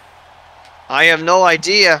 I have no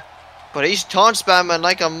idea. But he's taunt spamming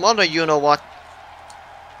like a mother, you know what.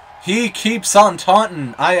 He keeps on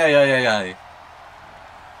taunting. Aye.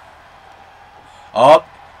 Oh,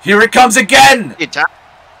 here it comes again!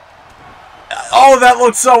 Oh, that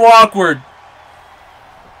looks so awkward.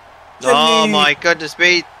 Oh my goodness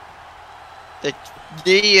me. The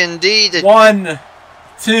D and D. 1,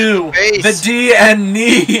 2. The D and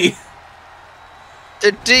knee.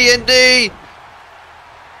 The D and D.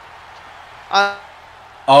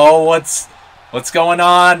 Oh, what's going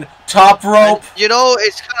on? Top rope. And, you know,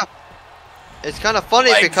 it's kind of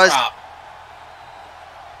funny because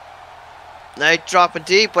leg drop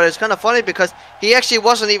indeed, but it's kind of funny because he actually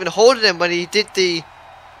wasn't even holding him when he did the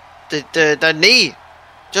knee.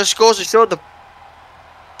 Just goes to show the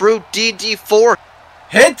brute DD4.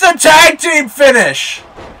 Hit the tag team finish.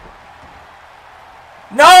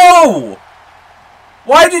 No!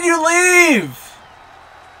 Why did you leave?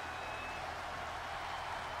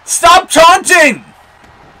 Stop taunting!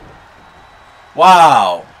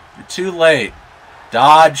 Wow, you're too late.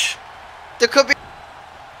 Dodge. There could be.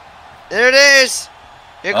 There it is.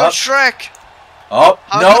 Here goes Shrek. Oh,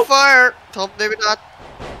 no. Fire. Oh, maybe not.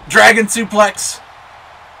 Dragon suplex.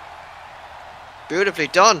 Beautifully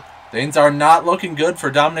done. Things are not looking good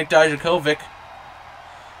for Dominik Dijakovic.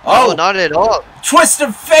 Oh, no, not at all. Twist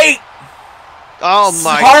of fate. Oh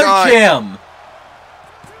my God. Cam.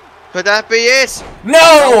 Could that be it?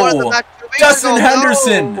 No! Dustin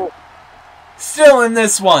Henderson. No. Still in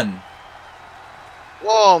this one.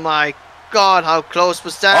 Oh my God, how close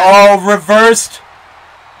was that? Oh, reversed.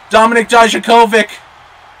 Dominik Dijakovic.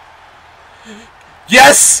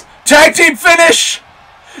 Yes! Tag team finish!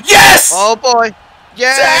 Yes! Oh boy.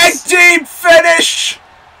 Yes! Tag team finish!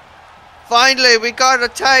 Finally, we got a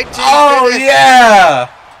tag team finish. Yeah!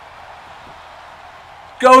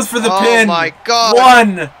 Goes for the pin. Oh my God.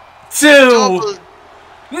 1, 2.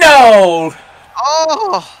 No!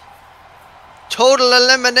 Oh! Total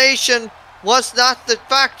elimination was not the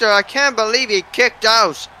factor. I can't believe he kicked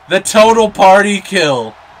out. The total party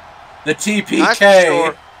kill. The TPK.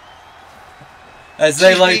 Sure. As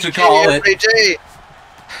they like to call it.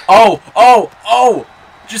 Oh!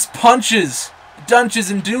 Just punches.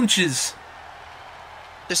 Dunches and doonches.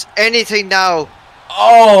 Just anything now.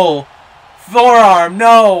 Oh! Forearm,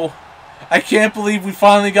 no! I can't believe we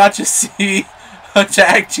finally got to see a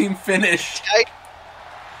tag team finish.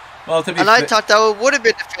 Well, to be I thought that would have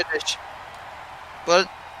been the finish. But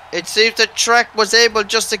it seems that Shrek was able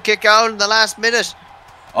just to kick out in the last minute.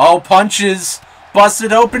 Oh, punches.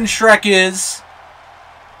 Busted open Shrek is.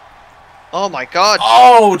 Oh my God.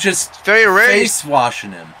 Oh, just very rare. Face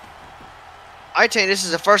washing him. I think this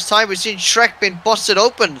is the first time we've seen Shrek being busted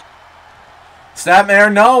open.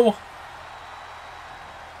 Snapmare, no.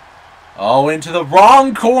 Oh, into the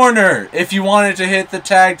wrong corner if you wanted to hit the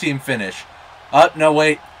tag team finish. No,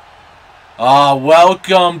 wait.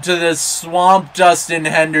 Welcome to the swamp, Dustin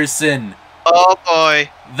Henderson. Oh,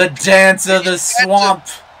 boy. The dance of the swamp.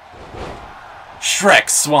 Shrek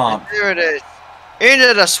swamp. And there it is.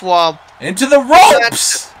 Into the swamp. Into the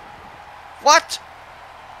ropes. What?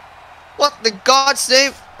 What in God's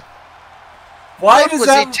name? Why does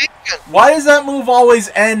that move always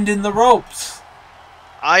end in the ropes?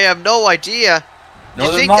 I have no idea. No,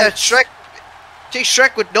 you think that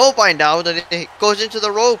Shrek would know by now that it goes into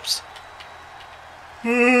the ropes?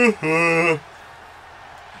 The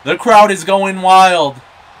crowd is going wild.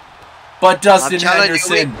 But Dustin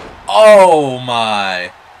Henderson. Oh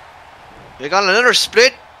my. We got another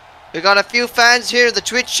split. We got a few fans here in the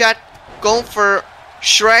Twitch chat going for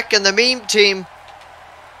Shrek and the meme team.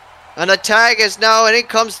 And the tag is now, and in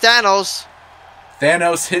comes Thanos.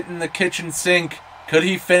 Thanos hitting the kitchen sink. Could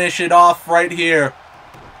he finish it off right here?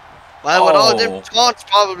 Well, with all them taunts,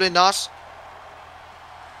 probably not.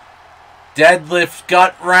 Deadlift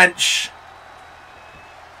gut wrench.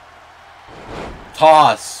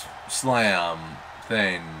 Toss. Slam.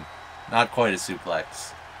 Thing. Not quite a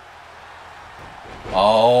suplex.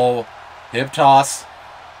 Oh. Hip toss.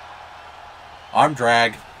 Arm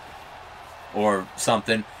drag. Or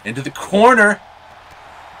something. Into the corner.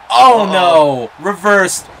 Oh no!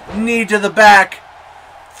 Reversed. Knee to the back.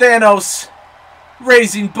 Thanos.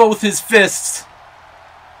 Raising both his fists.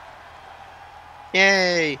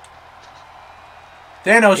 Yay.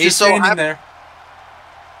 Thanos just so standing there.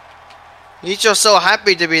 He's just so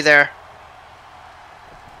happy to be there.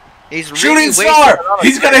 He's really Shooting star!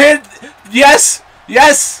 He's gonna hit! Yes!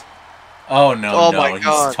 Yes! Oh no, no,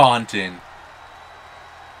 he's taunting.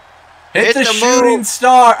 Hit the shooting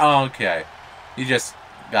star! Oh, okay. He just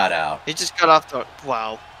got out. He just got off the...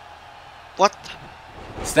 Wow. What?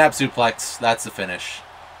 Snap suplex. That's the finish.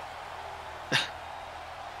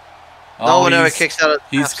 No one ever kicks out of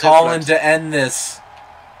he's calling to end this.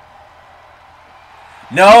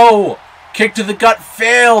 No! Kick to the gut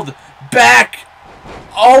failed! Back!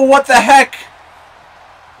 Oh, what the heck?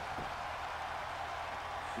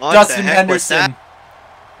 What Dustin the heck Henderson.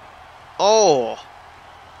 Oh.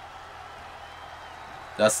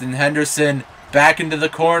 Dustin Henderson back into the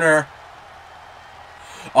corner.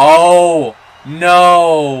 Oh,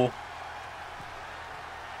 no.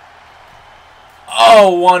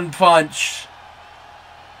 Oh, one punch.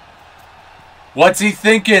 What's he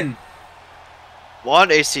thinking?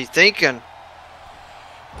 What is he thinking?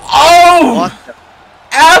 Oh! What the?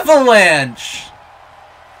 Avalanche!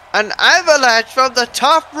 An avalanche from the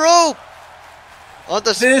top rope! On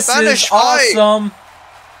the this Spanish is fly. Awesome!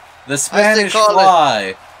 The Spanish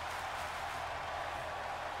fly.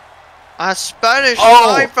 A Spanish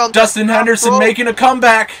fly from Dustin the top Henderson rope. making a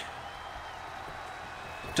comeback.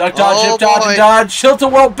 Duck, dodge, Oh, hip, dodge, boy. and dodge.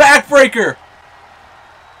 Tilt-a-whirl backbreaker.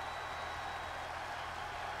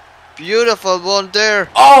 Beautiful one there.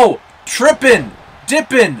 Oh! Trippin',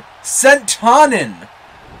 dippin', sentonin.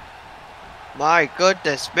 My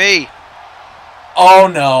goodness me. Oh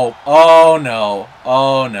no. Oh no.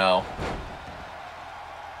 Oh no.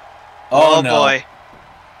 Oh, no. Boy.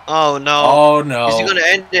 Oh no. Oh no. Is he gonna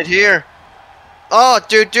end it here? Oh,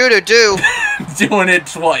 do. Doing it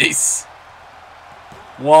twice.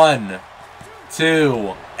 1,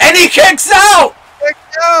 2, and he kicks out!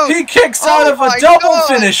 He kicks out of a double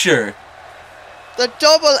finisher. The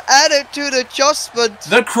double attitude adjustment.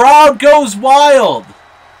 The crowd goes wild.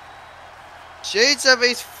 Shades of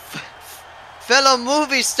his fellow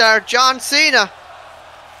movie star John Cena.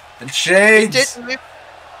 And shades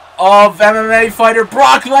of MMA fighter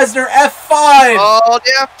Brock Lesnar F5. Oh,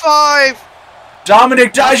 the F5.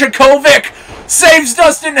 Dominic Dijakovic saves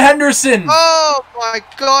Dustin Henderson. Oh my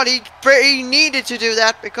God, he needed to do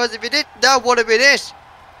that because if he didn't, that would have been it.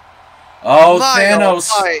 Oh, Thanos.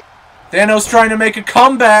 Oh, Thanos trying to make a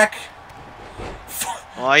comeback.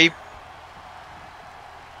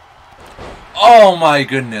 Oh my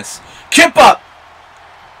goodness. Kip up.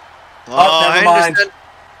 Oh, never mind.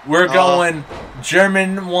 We're going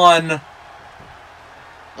German 1.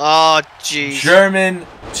 Oh, jeez. German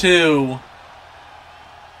 2.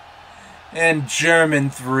 And German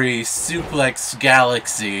 3. Suplex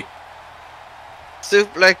Galaxy.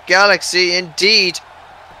 Suplex Galaxy, indeed.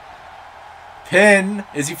 Pin.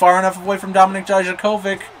 Is he far enough away from Dominic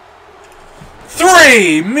Dijakovic?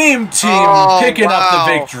 3! Meme Team picking up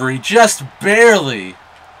the victory. Just barely.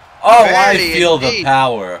 Oh, barely, I feel indeed. The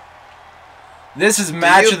power. This is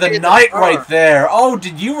match of the night right there. Oh,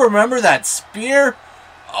 did you remember that spear?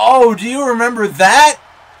 Oh, do you remember that?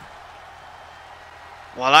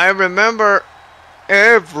 Well, I remember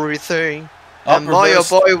everything. And boy, oh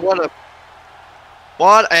boy,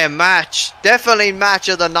 what a match. Definitely match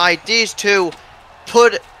of the night. These two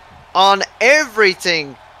put on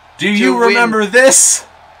everything. Do you remember this?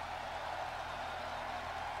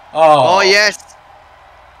 Oh, yes.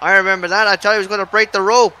 I remember that. I thought he was going to break the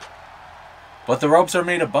rope. But the ropes are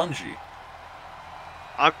made of bungee.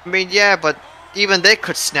 I mean, yeah, but even they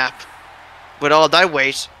could snap with all that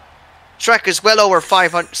weight. Shrek is well over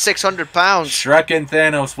 600 pounds. Shrek and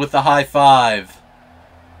Thanos with the high five.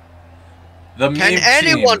 The meme team. Can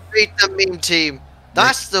anyone beat the meme team?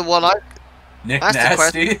 That's the one I... Nick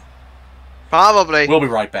Nasty? Probably. We'll be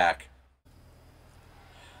right back.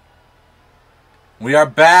 We are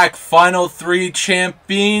back. Final 3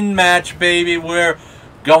 champion match, baby. We're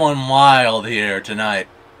going wild here tonight.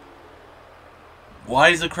 Why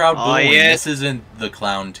is the crowd booing? Yes. This isn't the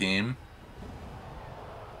clown team.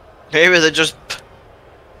 Maybe they're just...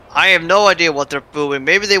 I have no idea what they're booing.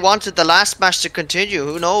 Maybe they wanted the last match to continue.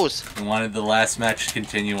 Who knows? They wanted the last match to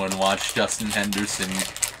continue and watch Justin Henderson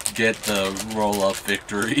get the roll-up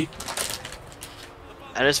victory.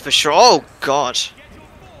 That is for sure. Oh, God.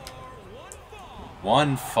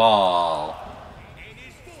 One fall.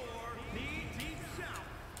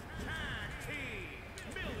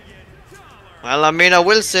 Well, I mean, I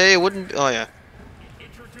will say it wouldn't... Oh, yeah.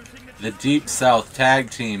 The Deep South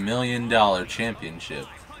Tag Team $1 Million Championship.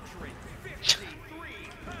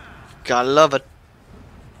 Gotta love it.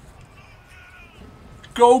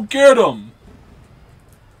 Go get 'em!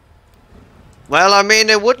 Well, I mean,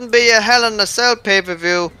 it wouldn't be a Hell in a Cell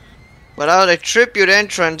pay-per-view without a tribute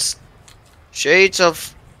entrance. Shades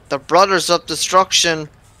of the Brothers of Destruction.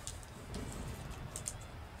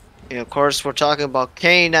 And of course, we're talking about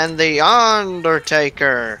Kane and The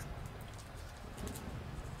Undertaker.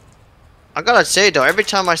 I gotta say, though, every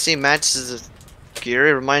time I see Mantis' gear,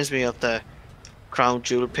 it reminds me of the Crown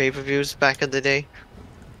Jewel pay-per-views back in the day.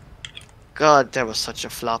 God, that was such a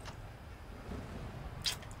flop.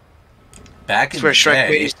 Back in That's the where Shrek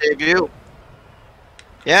made day. his debut.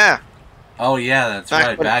 Yeah. Oh yeah, that's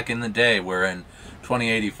right. when- Back in the day, we're in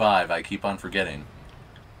 2085. I keep on forgetting.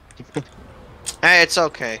 Hey, it's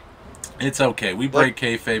okay. It's okay. We break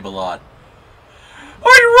kayfabe a lot.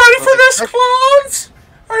 Are you ready for this, clowns?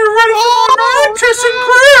 Are you ready for Mantis and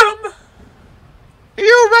Grim?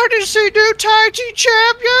 You ready to see new tag team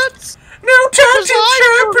champions? New tag team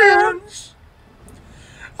champions!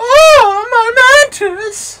 Oh, my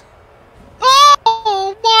Mantis!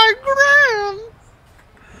 Oh, my Grim!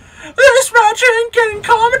 This match ain't getting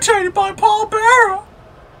commentated by Paul Bearer.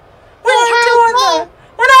 We ain't doing that.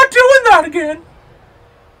 We're not doing that again.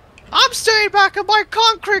 I'm staying back in my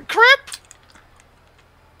concrete crypt.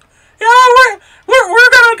 Yeah, we're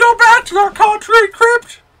gonna go back to our concrete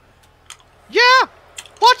crypt. Yeah.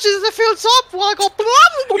 Watch as it fills up while I go.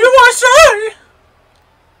 USA.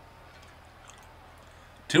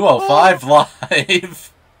 205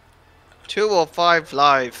 live. 205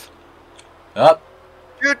 live. Up.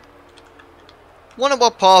 Dude, wonder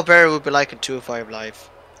what Paul Bearer would be like in 205 live.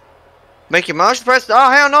 Mickey Mouse press?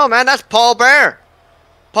 Oh hell no, man! That's Paul Bearer.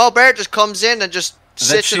 Paul Bearer just comes in and just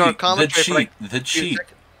sits in our commentary for like the cheat.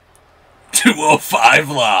 205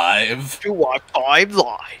 live. 205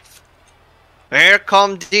 live. Here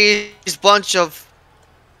come these bunch of.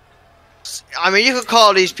 I mean, you could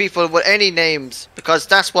call these people with any names because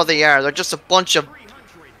that's what they are. They're just a bunch of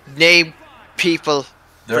name people.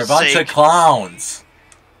 They're a bunch of clowns.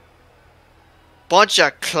 Bunch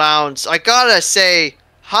of clowns. I gotta say,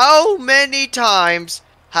 how many times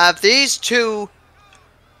have these two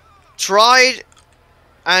tried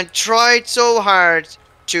so hard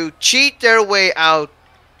to cheat their way out?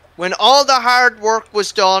 When all the hard work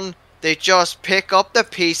was done, they just pick up the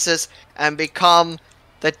pieces and become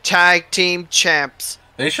the tag team champs.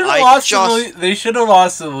 They should have lost. They should have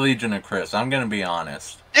lost to the Legion of Chris. I'm gonna be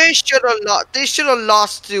honest. They should have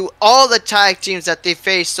lost to all the tag teams that they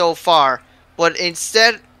faced so far, but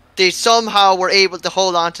instead they somehow were able to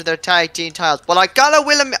hold on to their tag team titles. But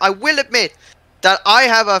I will admit that I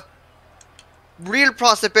have a real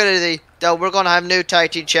possibility that we're gonna have new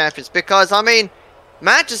tag team champions because I mean,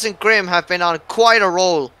 Mantis and Grim have been on quite a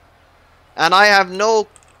roll, and I have no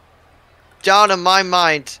doubt in my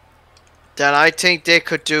mind that I think they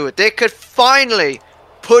could do it. They could finally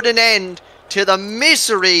put an end to the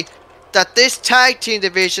misery that this tag team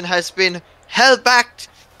division has been held back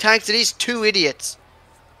thanks to these two idiots.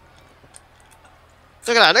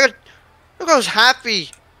 Look at that. Look how happy.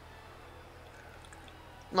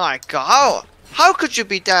 My God. How could you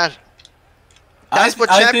beat that? That's what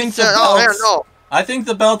champions said. Oh, hell no. I think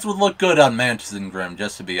the belts would look good on Mantis and Grim,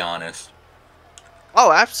 just to be honest.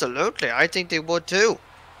 Oh, absolutely. I think they would too.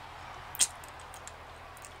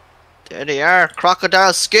 There they are.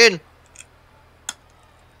 Crocodile skin.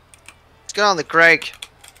 Let's get on the Greg.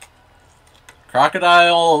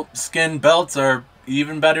 Crocodile skin belts are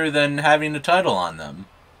even better than having a title on them.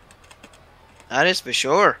 That is for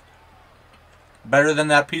sure. Better than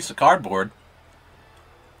that piece of cardboard.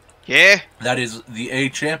 Yeah. That is the A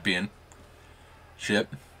championship.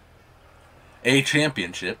 A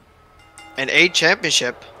championship. An A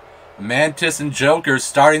championship. Mantis and Joker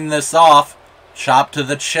starting this off. Chop to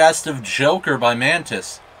the chest of Joker by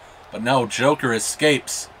Mantis. But no, Joker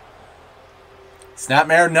escapes.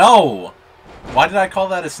 Snapmare, no! Why did I call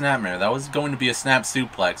that a snapmare? That was going to be a snap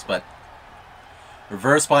suplex, but...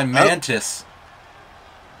 Reversed by Mantis.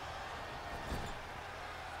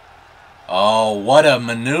 Oh, what a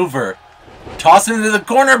maneuver. Toss it into the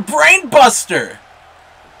corner, Brainbuster!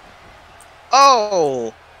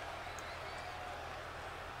 Oh!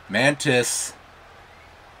 Mantis.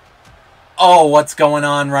 Oh, what's going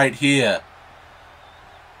on right here?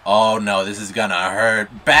 Oh no, this is gonna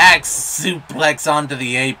hurt. Back suplex onto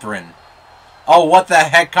the apron. Oh, what the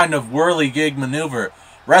heck kind of whirly-gig maneuver?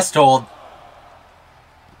 Rest hold.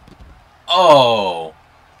 Oh.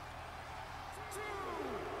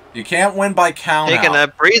 You can't win by count out. Taking a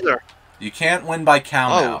breather. You can't win by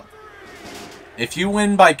count out. If you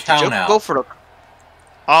win by count out... Go for it.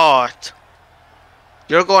 Oh.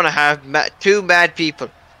 You're going to have two mad people.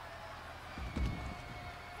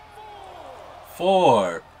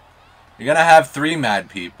 4. You're going to have 3 mad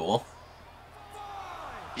people.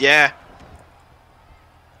 Yeah.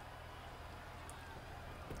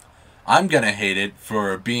 I'm going to hate it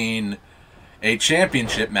for being a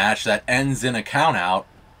championship match that ends in a count out.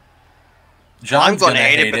 John's going to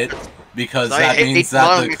hate it because that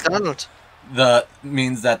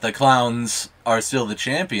means that the Clowns are still the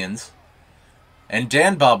champions. And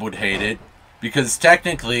Dan Bob would hate it because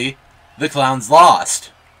technically the Clowns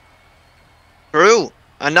lost. True.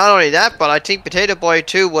 And not only that, but I think Potato Boy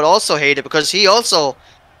 2 would also hate it because he also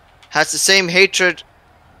has the same hatred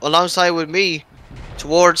alongside with me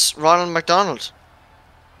towards Ronald McDonald.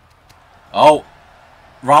 Oh,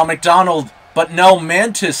 Ronald McDonald, but no,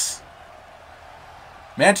 Mantis.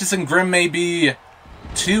 Mantis and Grimm may be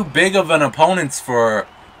too big of an opponents for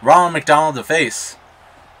Ronald McDonald to face.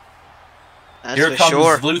 That's Here comes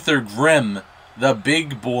sure. Luther Grimm, the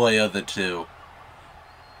big boy of the two.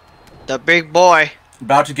 The big boy.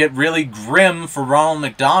 About to get really grim for Ronald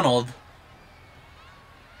McDonald.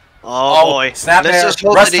 Oh boy. Snap there,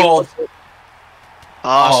 rest hold.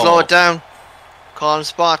 Oh, slow it down. Calling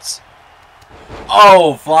spots.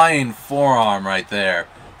 Oh, flying forearm right there.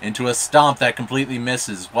 Into a stomp that completely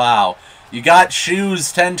misses. Wow. You got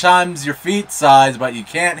shoes 10 times your feet size, but you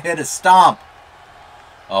can't hit a stomp.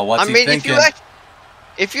 Oh, what's he thinking?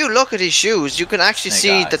 If you look at his shoes, you can actually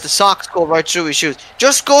see that the socks go right through his shoes.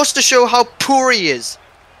 Just goes to show how poor he is.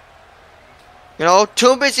 You know,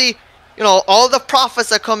 too busy. You know, all the profits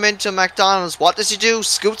that come into McDonald's, what does he do?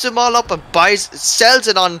 Scoops them all up and sells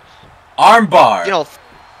it on armbar. You know,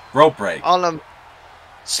 rope break. On them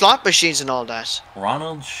slot machines and all that.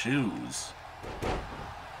 Ronald's shoes.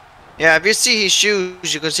 Yeah, if you see his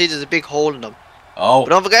shoes, you can see there's a big hole in them. Oh. But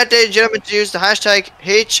don't forget, ladies and gentlemen, to use the hashtag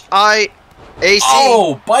HIAC.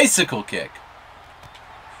 Oh, bicycle kick.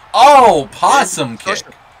 Oh, possum kick.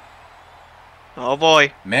 Oh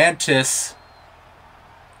boy. Mantis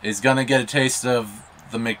is gonna get a taste of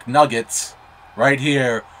the McNuggets right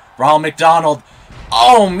here. Ronald McDonald.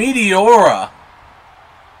 Oh, Meteora.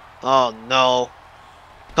 Oh no.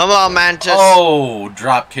 Come on, Mantis. Oh,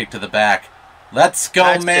 drop kick to the back. Let's go,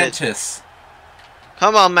 That's Mantis. It.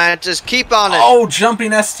 Come on, Mantis. Keep on it. Oh,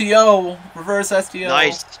 jumping STO. Reverse STO.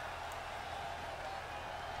 Nice.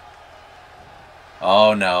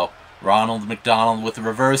 Oh no. Ronald McDonald with the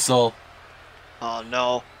reversal. Oh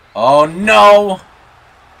no. Oh no.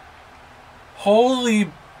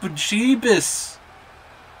 Holy bejeebus.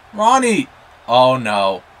 Ronnie. Oh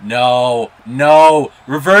no. No. No.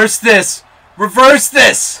 Reverse this. Reverse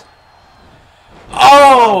this.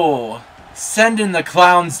 Oh. Send in the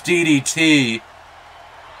Clown's DDT.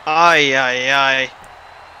 Aye, aye, aye.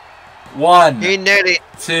 1. He nearly.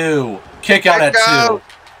 2. Kick out at 2.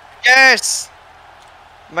 Yes.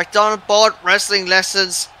 McDonald bought wrestling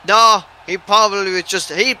lessons. No, he probably was just.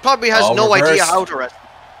 He probably has no idea how to wrestle.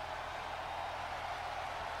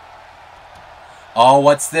 Oh,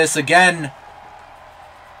 what's this again?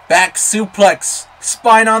 Back suplex.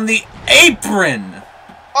 Spine on the apron.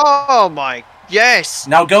 Oh my. Yes.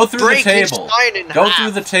 Now go through the table. Go half.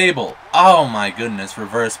 through the table. Oh my goodness.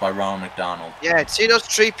 Reversed by Ronald McDonald. Yeah, see those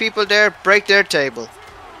 3 people there? Break their table.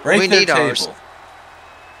 Break their table. Ours.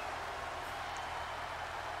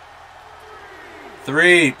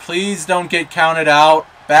 3. Please don't get counted out.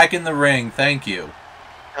 Back in the ring. Thank you.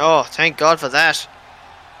 Oh, thank God for that.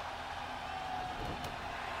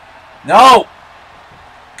 No!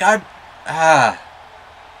 God. Ah.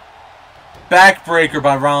 Backbreaker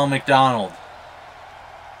by Ronald McDonald.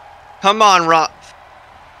 Come on, Ron.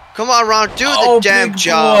 Come on, Ron. Do the damn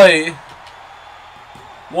job. Boy.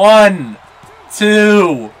 1,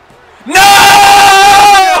 2. No!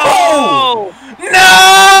 No! No!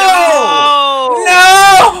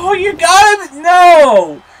 No! You gotta.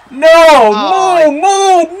 No! No! No!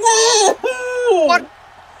 No!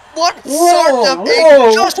 What sort of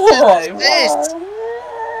injustice is this?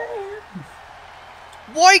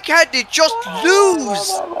 Why can't they just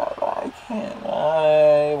lose? I can't.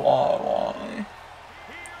 Why?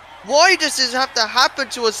 Why does this have to happen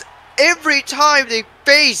to us every time they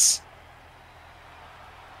face?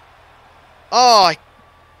 Oh,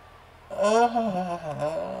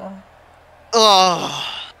 Oh.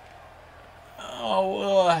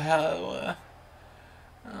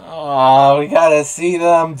 Oh, we gotta see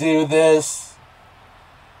them do this.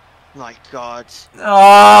 My God.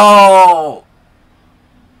 Oh!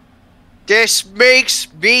 This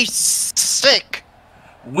makes me sick.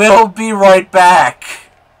 We'll be right back.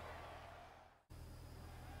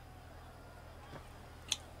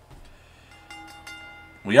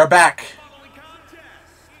 We are back.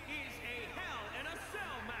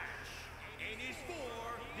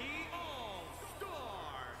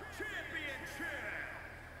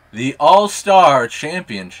 The All-Star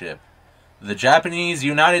Championship. The Japanese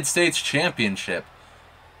United States Championship.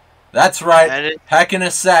 That's right. HECC and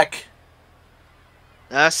SECC.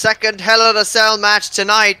 A second Hell in a Cell match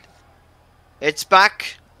tonight. It's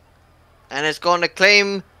back. And it's going to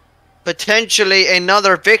claim potentially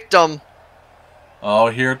another victim. Oh,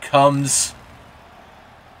 here comes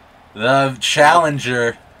the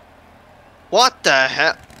challenger. What the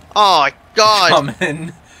hell? Oh, God.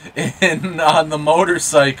 Coming in on the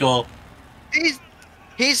motorcycle.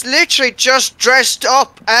 He's literally just dressed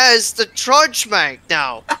up as the Trudge Mag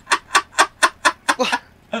now.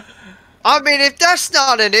 I mean, if that's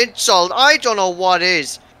not an insult, I don't know what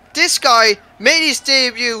is. This guy made his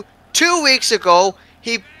debut 2 weeks ago.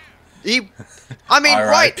 I mean,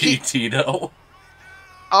 right. R.I.P. Tito.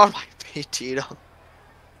 R.I.P. Tito.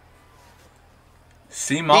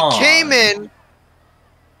 Simon. He came in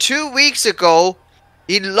 2 weeks ago.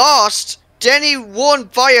 He lost. Then he won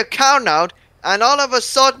via countout. And all of a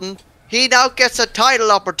sudden, he now gets a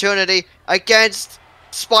title opportunity against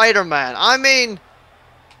Spider-Man. I mean,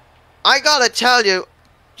 I gotta tell you,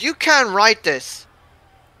 you can't write this.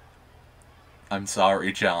 I'm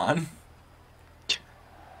sorry, John.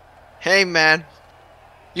 Hey, man.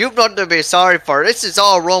 You've nothing to be sorry for. This is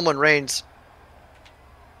all Roman Reigns.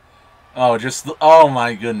 Oh, oh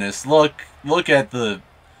my goodness. Look at the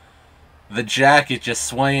jacket just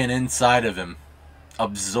swaying inside of him.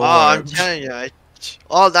 Absorbed. Oh, I'm telling you,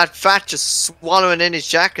 all that fat just swallowing in his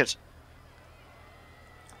jacket.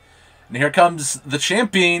 And here comes the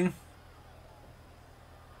champion.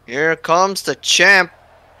 Here comes the champ.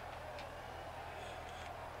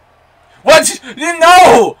 What?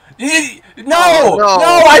 No! No!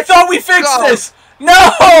 I thought we fixed this!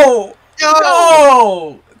 No!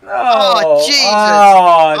 No! Oh, Jesus!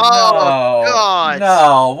 Oh, no! God!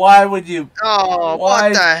 No! Why would you? Oh,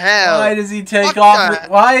 what the hell? Why does he take off?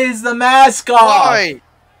 Why is the mask off? Why?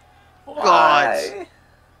 God!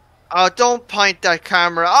 Oh, don't point that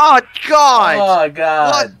camera! Oh, God! Oh,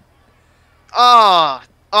 God! What? Oh,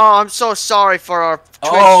 I'm so sorry for our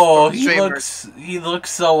Twitch streamers. he looks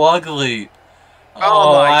so ugly.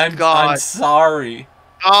 Oh my God! I'm sorry.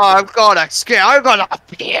 Oh, I'm gonna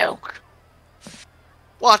puke.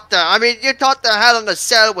 What the? I mean, you thought the Hell in a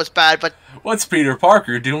Cell was bad, but what's Peter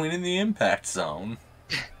Parker doing in the Impact Zone?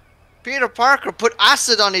 Peter Parker put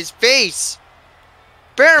acid on his face.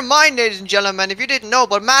 Bear in mind, ladies and gentlemen, if you didn't know,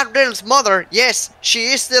 but Matt Riddle's mother, yes, she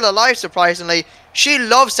is still alive, surprisingly. She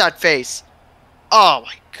loves that face. Oh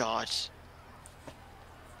my God.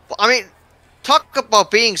 I mean, talk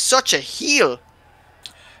about being such a heel.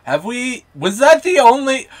 Was that the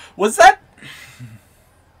only... Was that...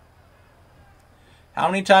 How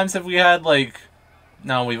many times have we had, like...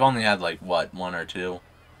 No, we've only had, like, what, 1 or 2?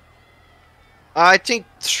 I think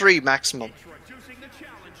 3 maximum.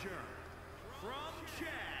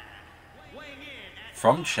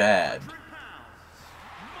 From Chad.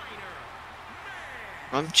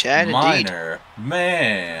 From Chad, indeed. Minor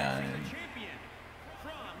man.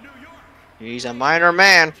 He's a minor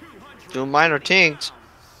man. Do minor things.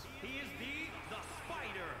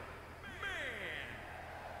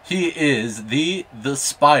 He is the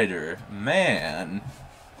Spider-Man.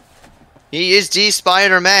 He is the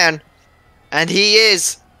Spider-Man. And he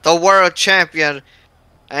is the world champion.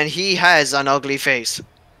 And he has an ugly face.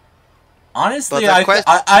 Honestly,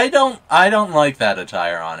 I don't like that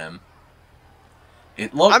attire on him.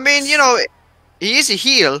 It looks... I mean, you know, he is a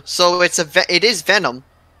heel, so it is Venom.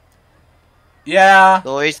 Yeah.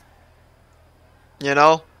 So he's, you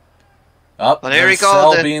know. Oh, but here we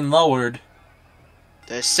go. Cell being lowered.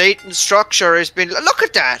 The Satan structure has been. Look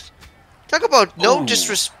at that. Talk about no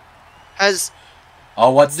disrespect.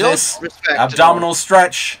 Oh, what's this? Abdominal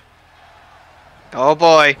stretch. Oh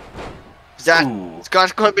boy. It's going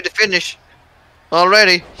to be the finish.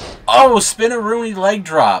 Already. Oh, spin-a-rooney leg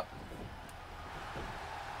drop.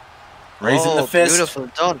 Raising the fist. Beautiful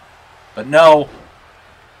done. But no.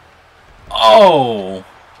 Oh.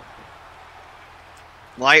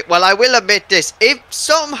 Right, well, I will admit this. If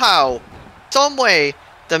somehow, some way,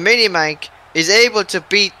 the Mini-Mank is able to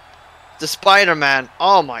beat the Spider-Man.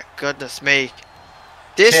 Oh my goodness me.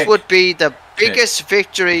 This Kick. would be the biggest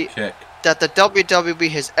victory that the WWE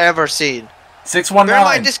has ever seen.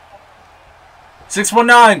 619.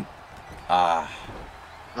 619.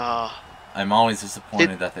 I'm always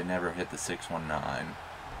disappointed that they never hit the 619.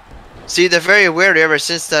 See, they're very wary ever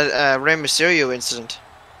since that Rey Mysterio incident.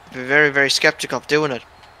 They're very, very skeptical of doing it.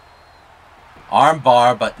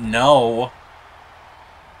 Armbar, but no.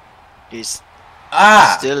 He's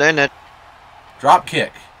Ah! Still in it. Drop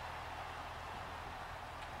kick.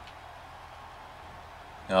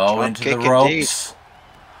 Oh, Drop into kick the ropes. indeed.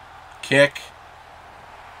 Kick.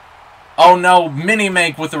 Oh no, mini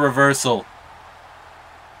make with the reversal.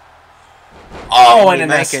 Oh,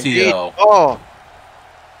 and an STO. Indeed. Oh.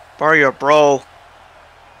 For your bro.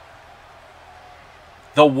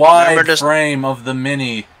 The wide frame of the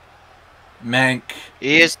mini Mank.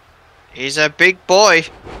 He's a big boy.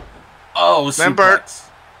 Oh, remember, suplex.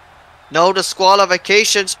 No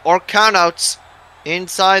disqualifications or countouts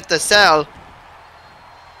inside the cell.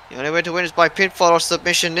 The only way to win is by pinfall or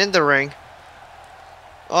submission in the ring.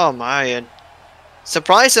 Oh my, and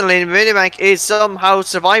surprisingly, Minimank is somehow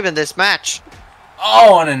surviving this match.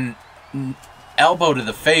 Oh, and an elbow to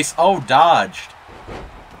the face. Oh, dodged.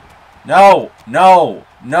 No, no,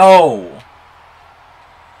 no.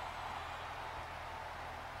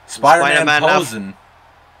 Spider-Man posing.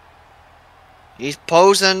 He's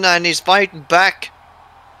posing and he's fighting back.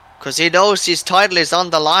 Because he knows his title is on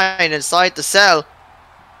the line inside the cell.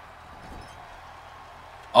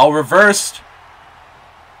 Oh, reversed.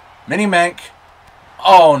 Mini-Mank.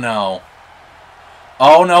 Oh, no.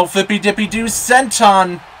 Oh, no. Flippy-dippy-doo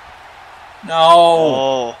senton. No.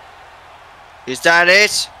 Oh. Is that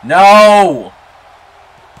it? No.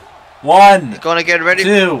 1. He's gonna get ready.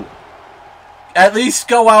 2. At least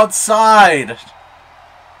go outside.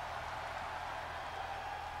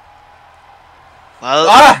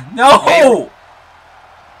 Well, no. Maybe.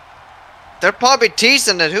 They're probably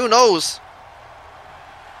teasing it. Who knows?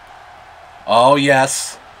 Oh,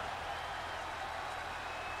 yes.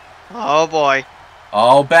 Oh, boy.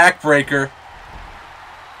 Oh, backbreaker.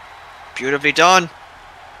 Beautifully done.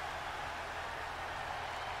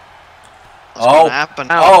 What's gonna happen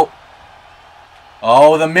now? Oh.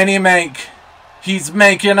 Oh, the mini-Mank. He's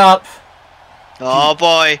making up. Oh,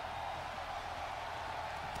 boy.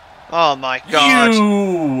 Oh, my God.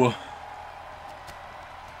 You.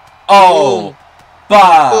 Oh.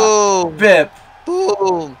 Bah. Boom. Bip.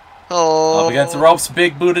 Boom. Oh. Up against the ropes.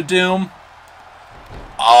 Big boot of doom.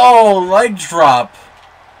 Oh, leg drop.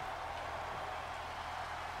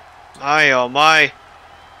 My, oh, my.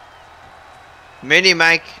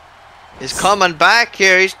 Mini-Mank is coming back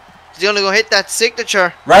here. He's only going to hit that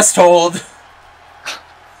signature. Rest hold.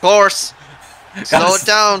 Of course. Slow it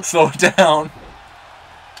down. Slow it down.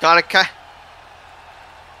 Gotta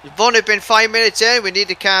We've only been 5 minutes in. We need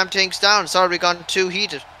to calm things down. Sorry, we got too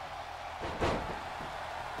heated.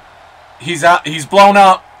 He's out. He's blown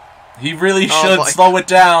up. He really should slow it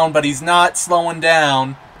down, but he's not slowing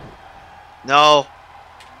down. No.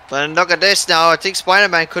 But look at this now. I think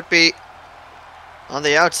Spider-Man could be on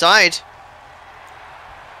the outside.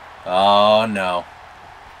 Oh, no.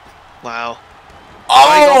 Wow.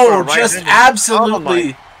 Oh, just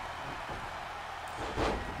absolutely.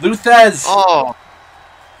 Luthez. Oh.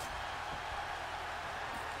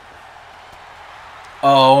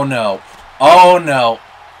 Oh, no. Oh, no.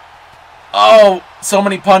 Oh, so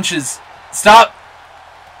many punches. Stop.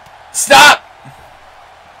 Stop.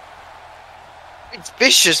 It's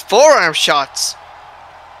vicious forearm shots.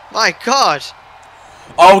 My God.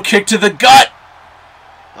 Oh, kick to the gut.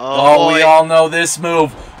 Oh, we all know this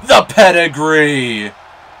move. The pedigree.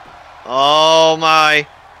 Oh, my.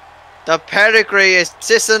 The pedigree is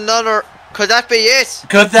just another. Could that be it?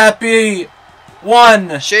 Could that be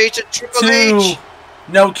 1, Shades of Triple 2, H.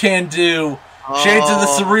 no can do. Shades of the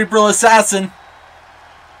Cerebral Assassin.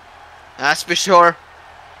 That's for sure.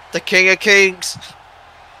 The King of Kings.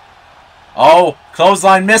 Oh,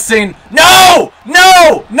 clothesline missing. No!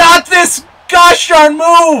 No! Not this gosh darn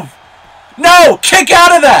move! No! Kick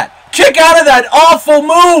out of that! Kick out of that awful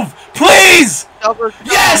move! Please!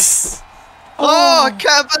 Yes! Oh, I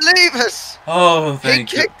can't believe it! Oh,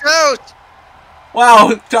 thank you. He kicked out!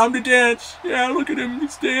 Wow, time to dance. Yeah, look at him,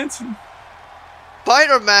 he's dancing.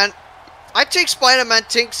 Spider-Man, I think Spider-Man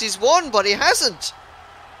thinks he's won, but he hasn't.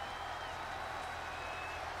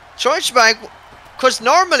 Churchbank, because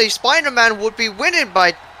normally Spider-Man would be winning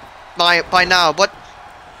by now, but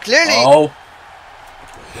clearly... Oh.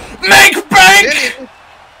 Make bank! Clearly,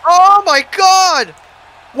 oh my God!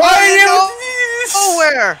 Why are you...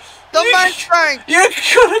 Nowhere! The Mank Bank! You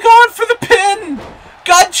could have gone for the pin!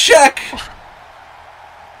 Gut check!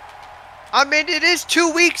 I mean, it is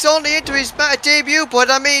 2 weeks only into his debut, but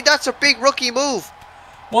I mean, that's a big rookie move.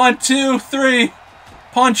 1, 2, 3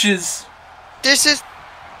 punches. This is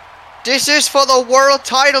for the world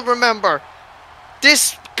title, remember.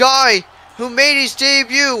 This guy who made his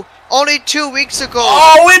debut only 2 weeks ago.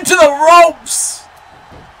 Oh, into the ropes!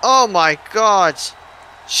 Oh my god.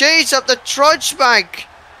 Shades of the Trudge Bank.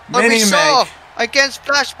 What we saw against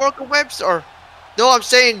Flash Morgan Webster. No, I'm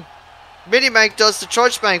saying Mini Mank does the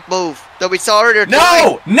Trudge Bank move that we saw earlier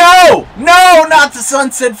tonight. No, not the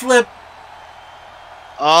sunset flip.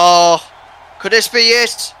 Oh, could this be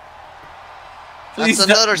it? Please, that's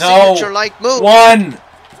another signature-like move. 1.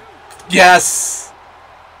 Yes.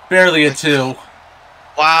 Barely a 2.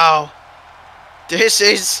 Wow. This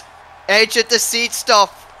is edge of the seat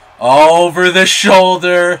stuff. Over the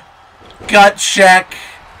shoulder. Gut check.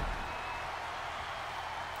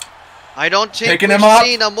 I don't think we've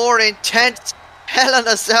seen a more intense Hell in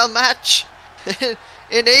a Cell match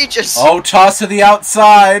in ages. Oh, toss to the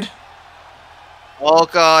outside. Oh,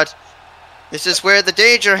 God. This is where the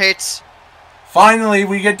danger hits. Finally,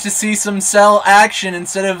 we get to see some cell action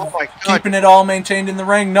instead of keeping it all maintained in the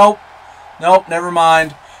ring. Nope, never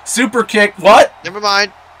mind. Super kick. What? Never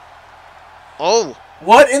mind. Oh.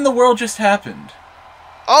 What in the world just happened?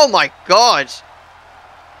 Oh, my God.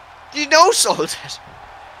 You no-sold it.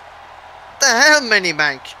 What the hell, Mini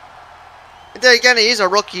Mank? Then again, he is a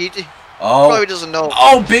rookie. He probably doesn't know.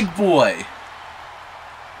 Oh, big boy.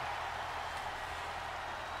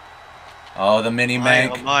 Oh, the Mini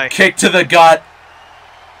Mank. Kick to the gut.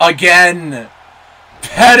 Again.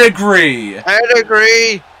 Pedigree.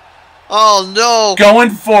 Pedigree. Oh, no. Going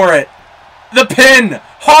for it. The pin.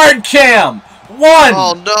 Hard cam. 1.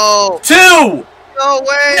 Oh, no. 2. No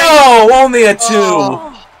way. No, only a 2.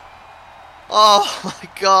 Oh my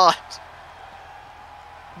God.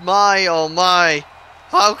 My, oh my.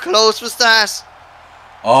 How close was that?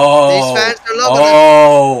 Oh. These fans are loving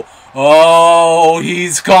it. Oh,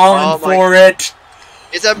 he's calling for it.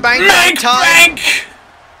 It's a bank time.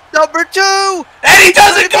 Number 2. And he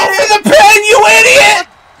doesn't go for the pin, you idiot.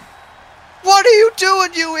 What are you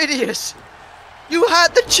doing, you idiot? You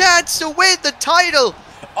had the chance to win the title.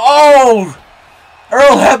 Oh,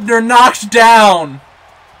 Earl Hebner knocked down.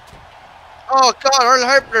 Oh God, Earl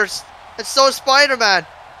Hebner's. And so Spider-Man.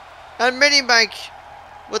 And Mini Mank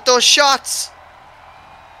with those shots.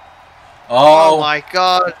 Oh my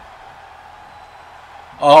God.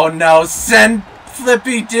 Oh no, send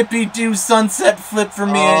Flippy Dippy do sunset flip for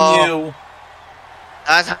me and you.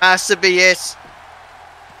 That has to be it.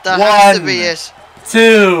 That has to be it.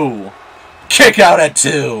 2. Kick out at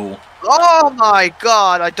 2. Oh my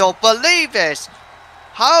God, I don't believe it.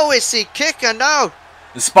 How is he kicking out?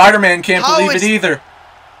 The Spider-Man can't believe it either.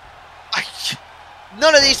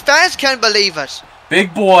 None of these fans can believe it.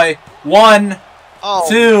 Big boy. 1,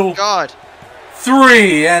 2, God.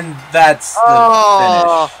 3, and that's the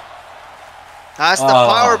finish. That's the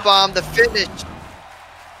power bomb, the finish.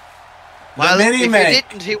 Well, if he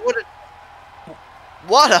didn't, he wouldn't.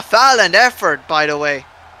 What a valiant effort, by the way.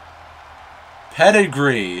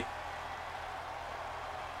 Pedigree.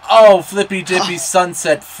 Oh, Flippy Dippy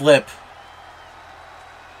sunset flip.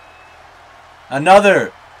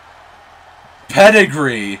 Another.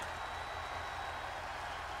 Pedigree.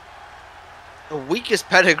 The weakest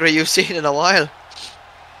pedigree you've seen in a while.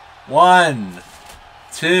 1,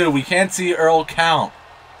 2. We can't see Earl count.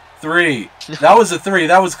 3. That was a 3.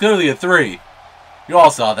 That was clearly a 3. You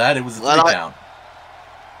all saw that. It was a 3 count.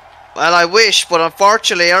 Well, I wish, but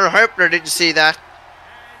unfortunately, Earl Hebner didn't see that.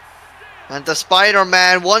 And the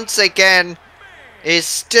Spider-Man, once again, is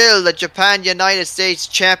still the Japan United States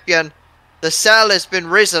champion. The cell has been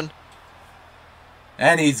risen.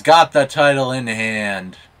 And he's got the title in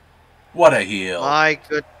hand. What a heel. My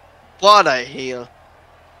good. What a heel.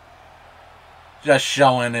 Just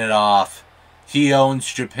showing it off. He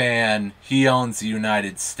owns Japan. He owns the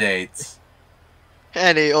United States.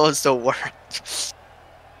 And he owns the world.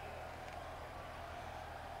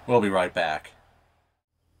 We'll be right back.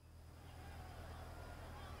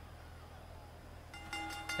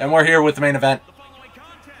 And we're here with the main event. The following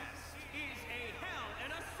contest is a Hell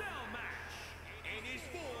in a Cell match. It is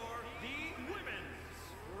for the Women's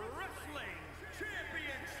Wrestling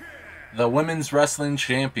Championship. The Women's Wrestling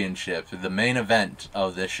Championship, the main event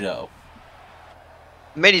of this show.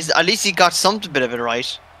 At least he got some bit of it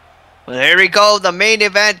right. Well, here we go, the main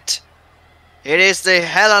event. It is the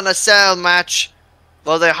Hell in a Cell match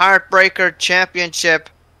for the Heartbreaker Championship.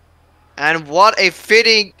 And what a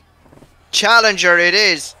fitting challenger it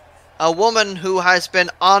is. A woman who has been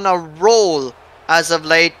on a roll as of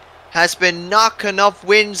late. has been knocking up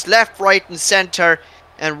wins left, right, and center,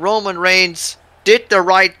 and Roman Reigns did the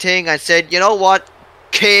right thing and said, "You know what,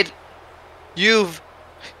 kid, you've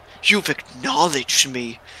acknowledged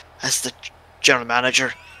me as the general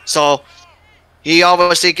manager." So he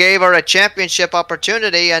obviously gave her a championship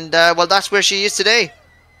opportunity, and well, that's where she is today.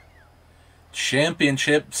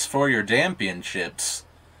 Championships for your championships.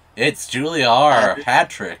 It's Julia R. Hat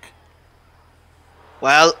trick.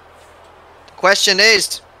 Well, the question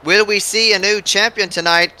is, will we see a new champion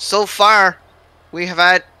tonight? So far, we have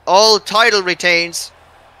had all title retains.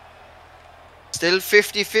 Still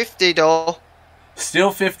 50-50 though.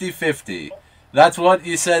 Still 50-50. That's what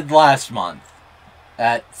you said last month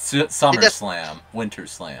at SummerSlam, Winter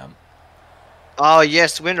Slam. Oh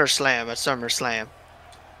yes, Winter Slam at SummerSlam.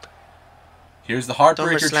 Here's the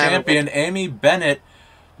Heartbreaker champion, Amy Bennett,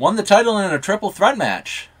 won the title in a triple threat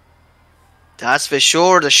match. That's for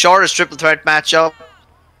sure. The shortest triple threat matchup.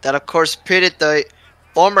 That of course pitted the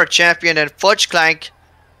former champion and Fudge Clank,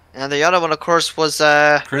 and the other one of course was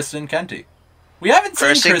Kristen Kenty. We haven't seen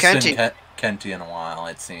Kristen Kenty in a while,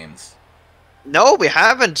 it seems. No, we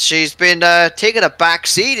haven't. She's been taking a back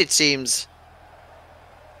seat, it seems.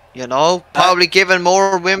 You know, probably giving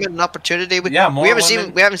more women an opportunity. Yeah, more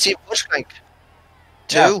women. We haven't seen Fudge Clank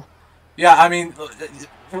too. Yeah, I mean,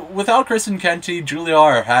 without Kristen Kenty, Julia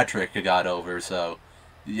R. Hat trick got over. So,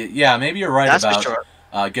 yeah, maybe you're right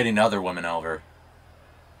about getting other women over.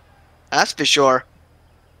 That's for sure.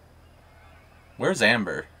 Where's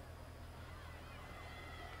Amber?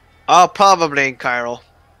 Oh, probably in Cairo.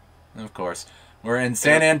 Of course. We're in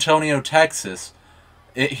San Antonio, Texas.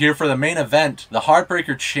 Here for the main event, the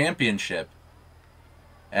Heartbreaker Championship.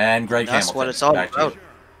 And Greg Hamilton. That's what it's all about.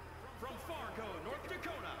 From Fargo, North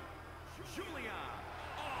Dakota, Julia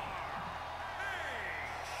R.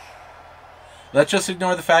 Let's just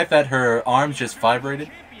ignore the fact that her arms just vibrated.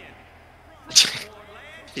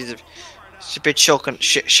 She's a bit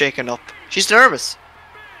shaken up. She's nervous.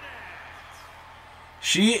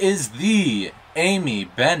 She is the Amy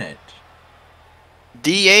Bennett.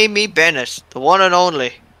 The Amy Bennett, the one and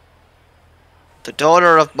only. The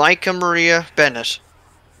daughter of Micah Maria Bennett.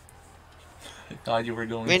 I thought you were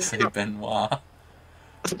going to say Benoit.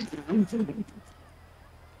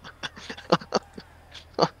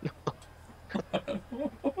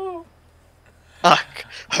 Who? I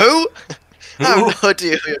have no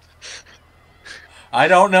idea. I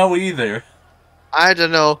don't know either. I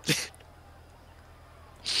don't know.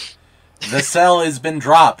 The cell has been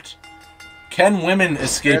dropped. Can women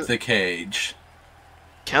escape the cage?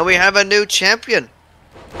 Can we have a new champion?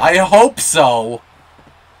 I hope so.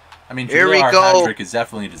 I mean, Here Julia we go. Patrick is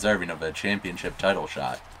definitely deserving of a championship title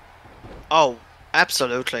shot. Oh,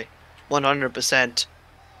 absolutely. 100%.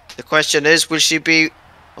 The question is, will she be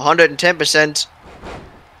 110%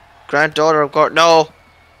 granddaughter of God? No.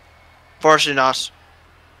 Fortunately not.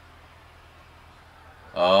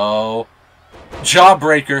 Oh.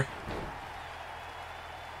 Jawbreaker.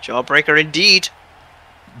 Jawbreaker indeed.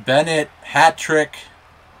 Bennett, hat trick.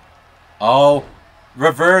 Oh.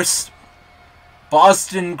 Reverse.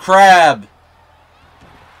 Boston Crab.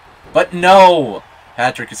 But no.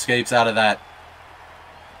 Patrick escapes out of that.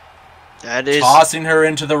 That is... Tossing her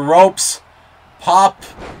into the ropes. Pop.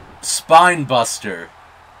 Spine buster.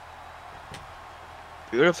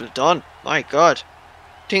 Beautifully done. My God.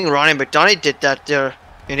 I think Ronnie McDonald did that there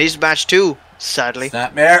in his match too, sadly.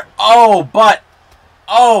 Snapmare. Oh, but.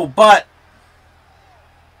 Oh, but.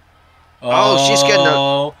 Oh, she's getting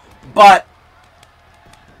a... But.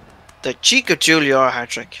 The cheek of Julia R.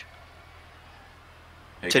 hat-trick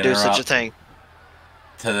to do such a thing.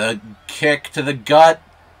 To the kick to the gut.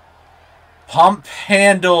 Pump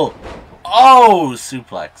handle. Oh,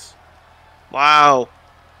 suplex. Wow.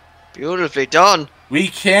 Beautifully done. We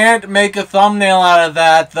can't make a thumbnail out of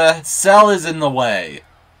that. The cell is in the way.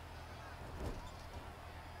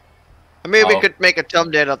 I mean, we could make a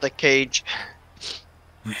thumbnail of the cage.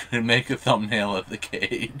 We could make a thumbnail of the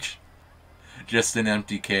cage. Just an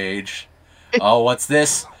empty cage. Oh, what's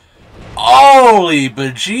this? Holy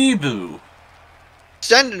bejeeboo.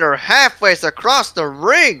 Sending her halfway across the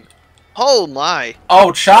ring. Oh my.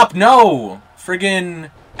 Oh, chop, no.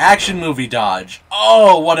 Friggin' action movie dodge.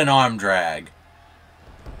 Oh, what an arm drag.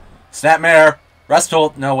 Snapmare. Rest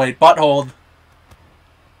hold. No, wait. Butt hold.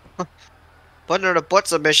 Putting her in a butt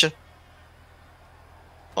submission.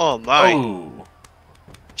 Oh my. Ooh.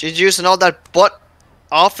 She's using all that butt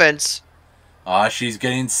offense. She's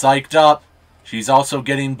getting psyched up. She's also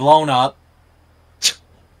getting blown up.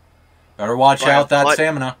 Better watch out that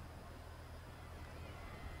stamina.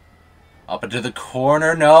 Up into the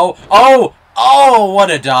corner. No. Oh! Oh, what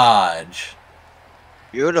a dodge.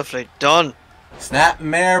 Beautifully done. Snap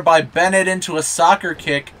mare by Bennett into a soccer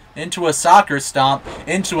kick, into a soccer stomp,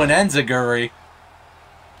 into an enziguri,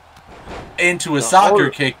 into a soccer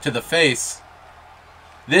kick to the face.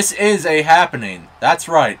 This is a happening. That's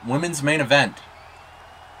right. Women's main event.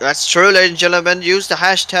 That's true, ladies and gentlemen. Use the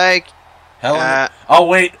hashtag. Oh,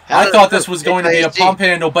 wait. I thought this was going to be a pump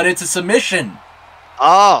handle, but it's a submission.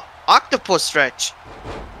 Oh, octopus stretch.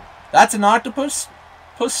 That's an octopus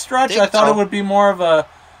stretch? I thought it would be more of a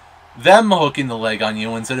them hooking the leg on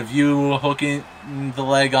you instead of you hooking the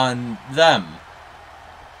leg on them.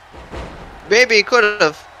 Maybe he could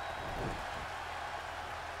have.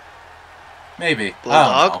 Maybe. Bulldog?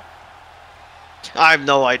 I don't know. I have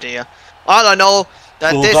no idea. All I know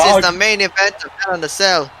that Bulldog. this is the main event of Hell in a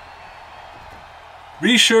Cell.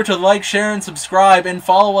 Be sure to like, share, and subscribe, and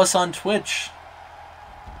follow us on Twitch.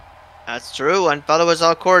 That's true, and follow us,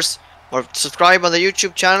 of course, or subscribe on the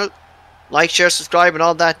YouTube channel. Like, share, subscribe, and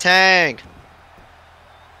all that tang.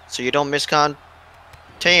 So you don't miss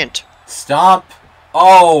content. Stomp.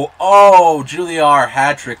 Oh, Julia R.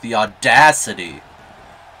 Hat-trick, the audacity.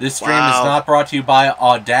 This stream is not brought to you by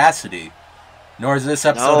Audacity, nor is this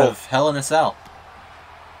episode of Hell in a Cell.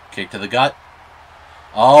 Kick to the gut.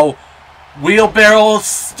 Oh, wheelbarrow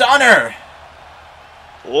stunner.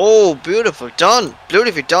 Oh, beautiful done.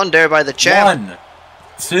 Beautifully done there by the champ. 1,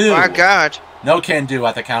 2. My God. No can do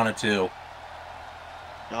at the count of 2.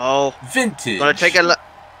 No. Vintage. Gonna take a look.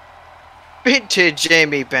 Vintage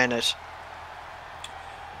Jamie Bennett.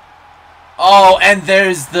 Oh, and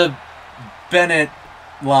there's the Bennett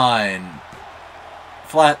line.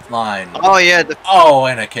 Flat line. Oh, yeah. Oh,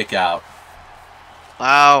 and a kick out.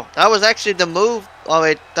 Wow. That was actually the move. Oh,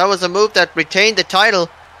 wait. That was the move that retained the title.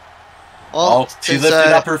 Oh, she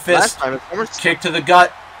lifted up her fist. Kick to the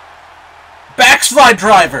gut. Backslide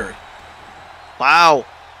driver. Wow.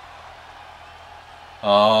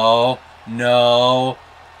 Oh, no.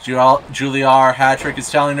 Julia R. Hat-trick is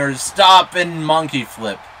telling her to stop and monkey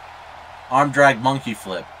flip. Arm drag monkey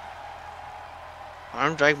flip.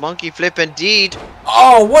 Arm drag monkey flip indeed.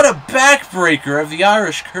 Oh, what a backbreaker of the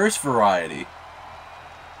Irish curse variety.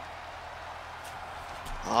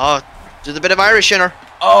 Oh, there's a bit of Irish in her.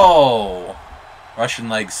 Oh, Russian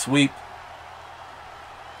leg sweep.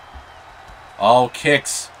 Oh,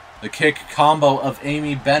 kicks. The kick combo of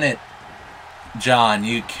Amy Bennett. John,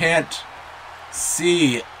 you can't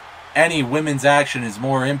see any women's action is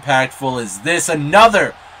more impactful as this.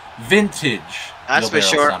 Another vintage. That's for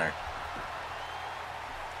sure. Stunner.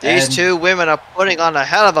 These two women are putting on a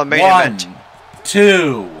hell of a main event. 1,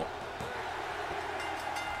 2,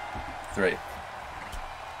 3.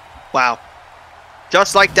 Wow.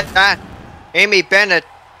 Just like that. Amy Bennett.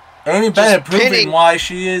 Amy Bennett proving why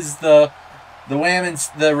she is the women's,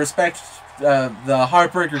 the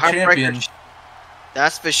Heartbreaker champion.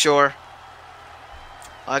 That's for sure.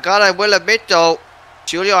 I will admit though,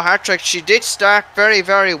 Julia Hat-trick, she did start very,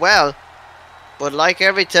 very well. But like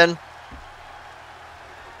everything,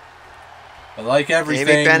 Amy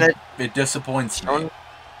Bennett, it disappoints me.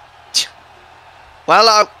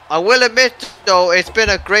 Well, I will admit though, it's been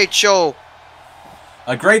a great show.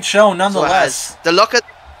 A great show nonetheless. The look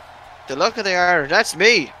of the Irish, that's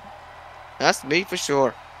me. That's me for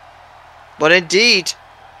sure. But indeed,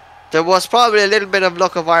 there was probably a little bit of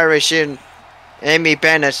luck of Irish in Amy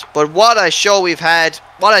Bennett. But what a show we've had.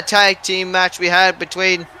 What a tag team match we had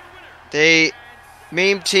between the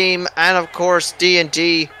meme team and of course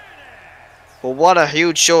D&D. But what a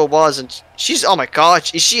huge show it was. And she's, oh my God,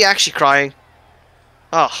 is she actually crying?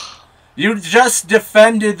 Oh. You just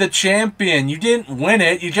defended the champion. You didn't win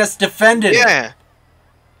it. You just defended it. Yeah.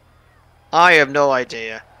 I have no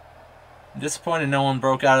idea. I'm disappointed no one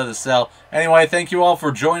broke out of the cell. Anyway, thank you all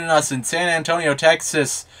for joining us in San Antonio,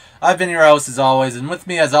 Texas. I've been your host as always, and with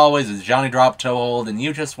me as always is Johnny Drop Toehold, and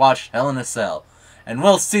you just watched Hell in a Cell. And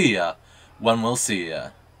we'll see ya when we'll see ya.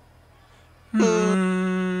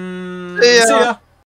 See ya.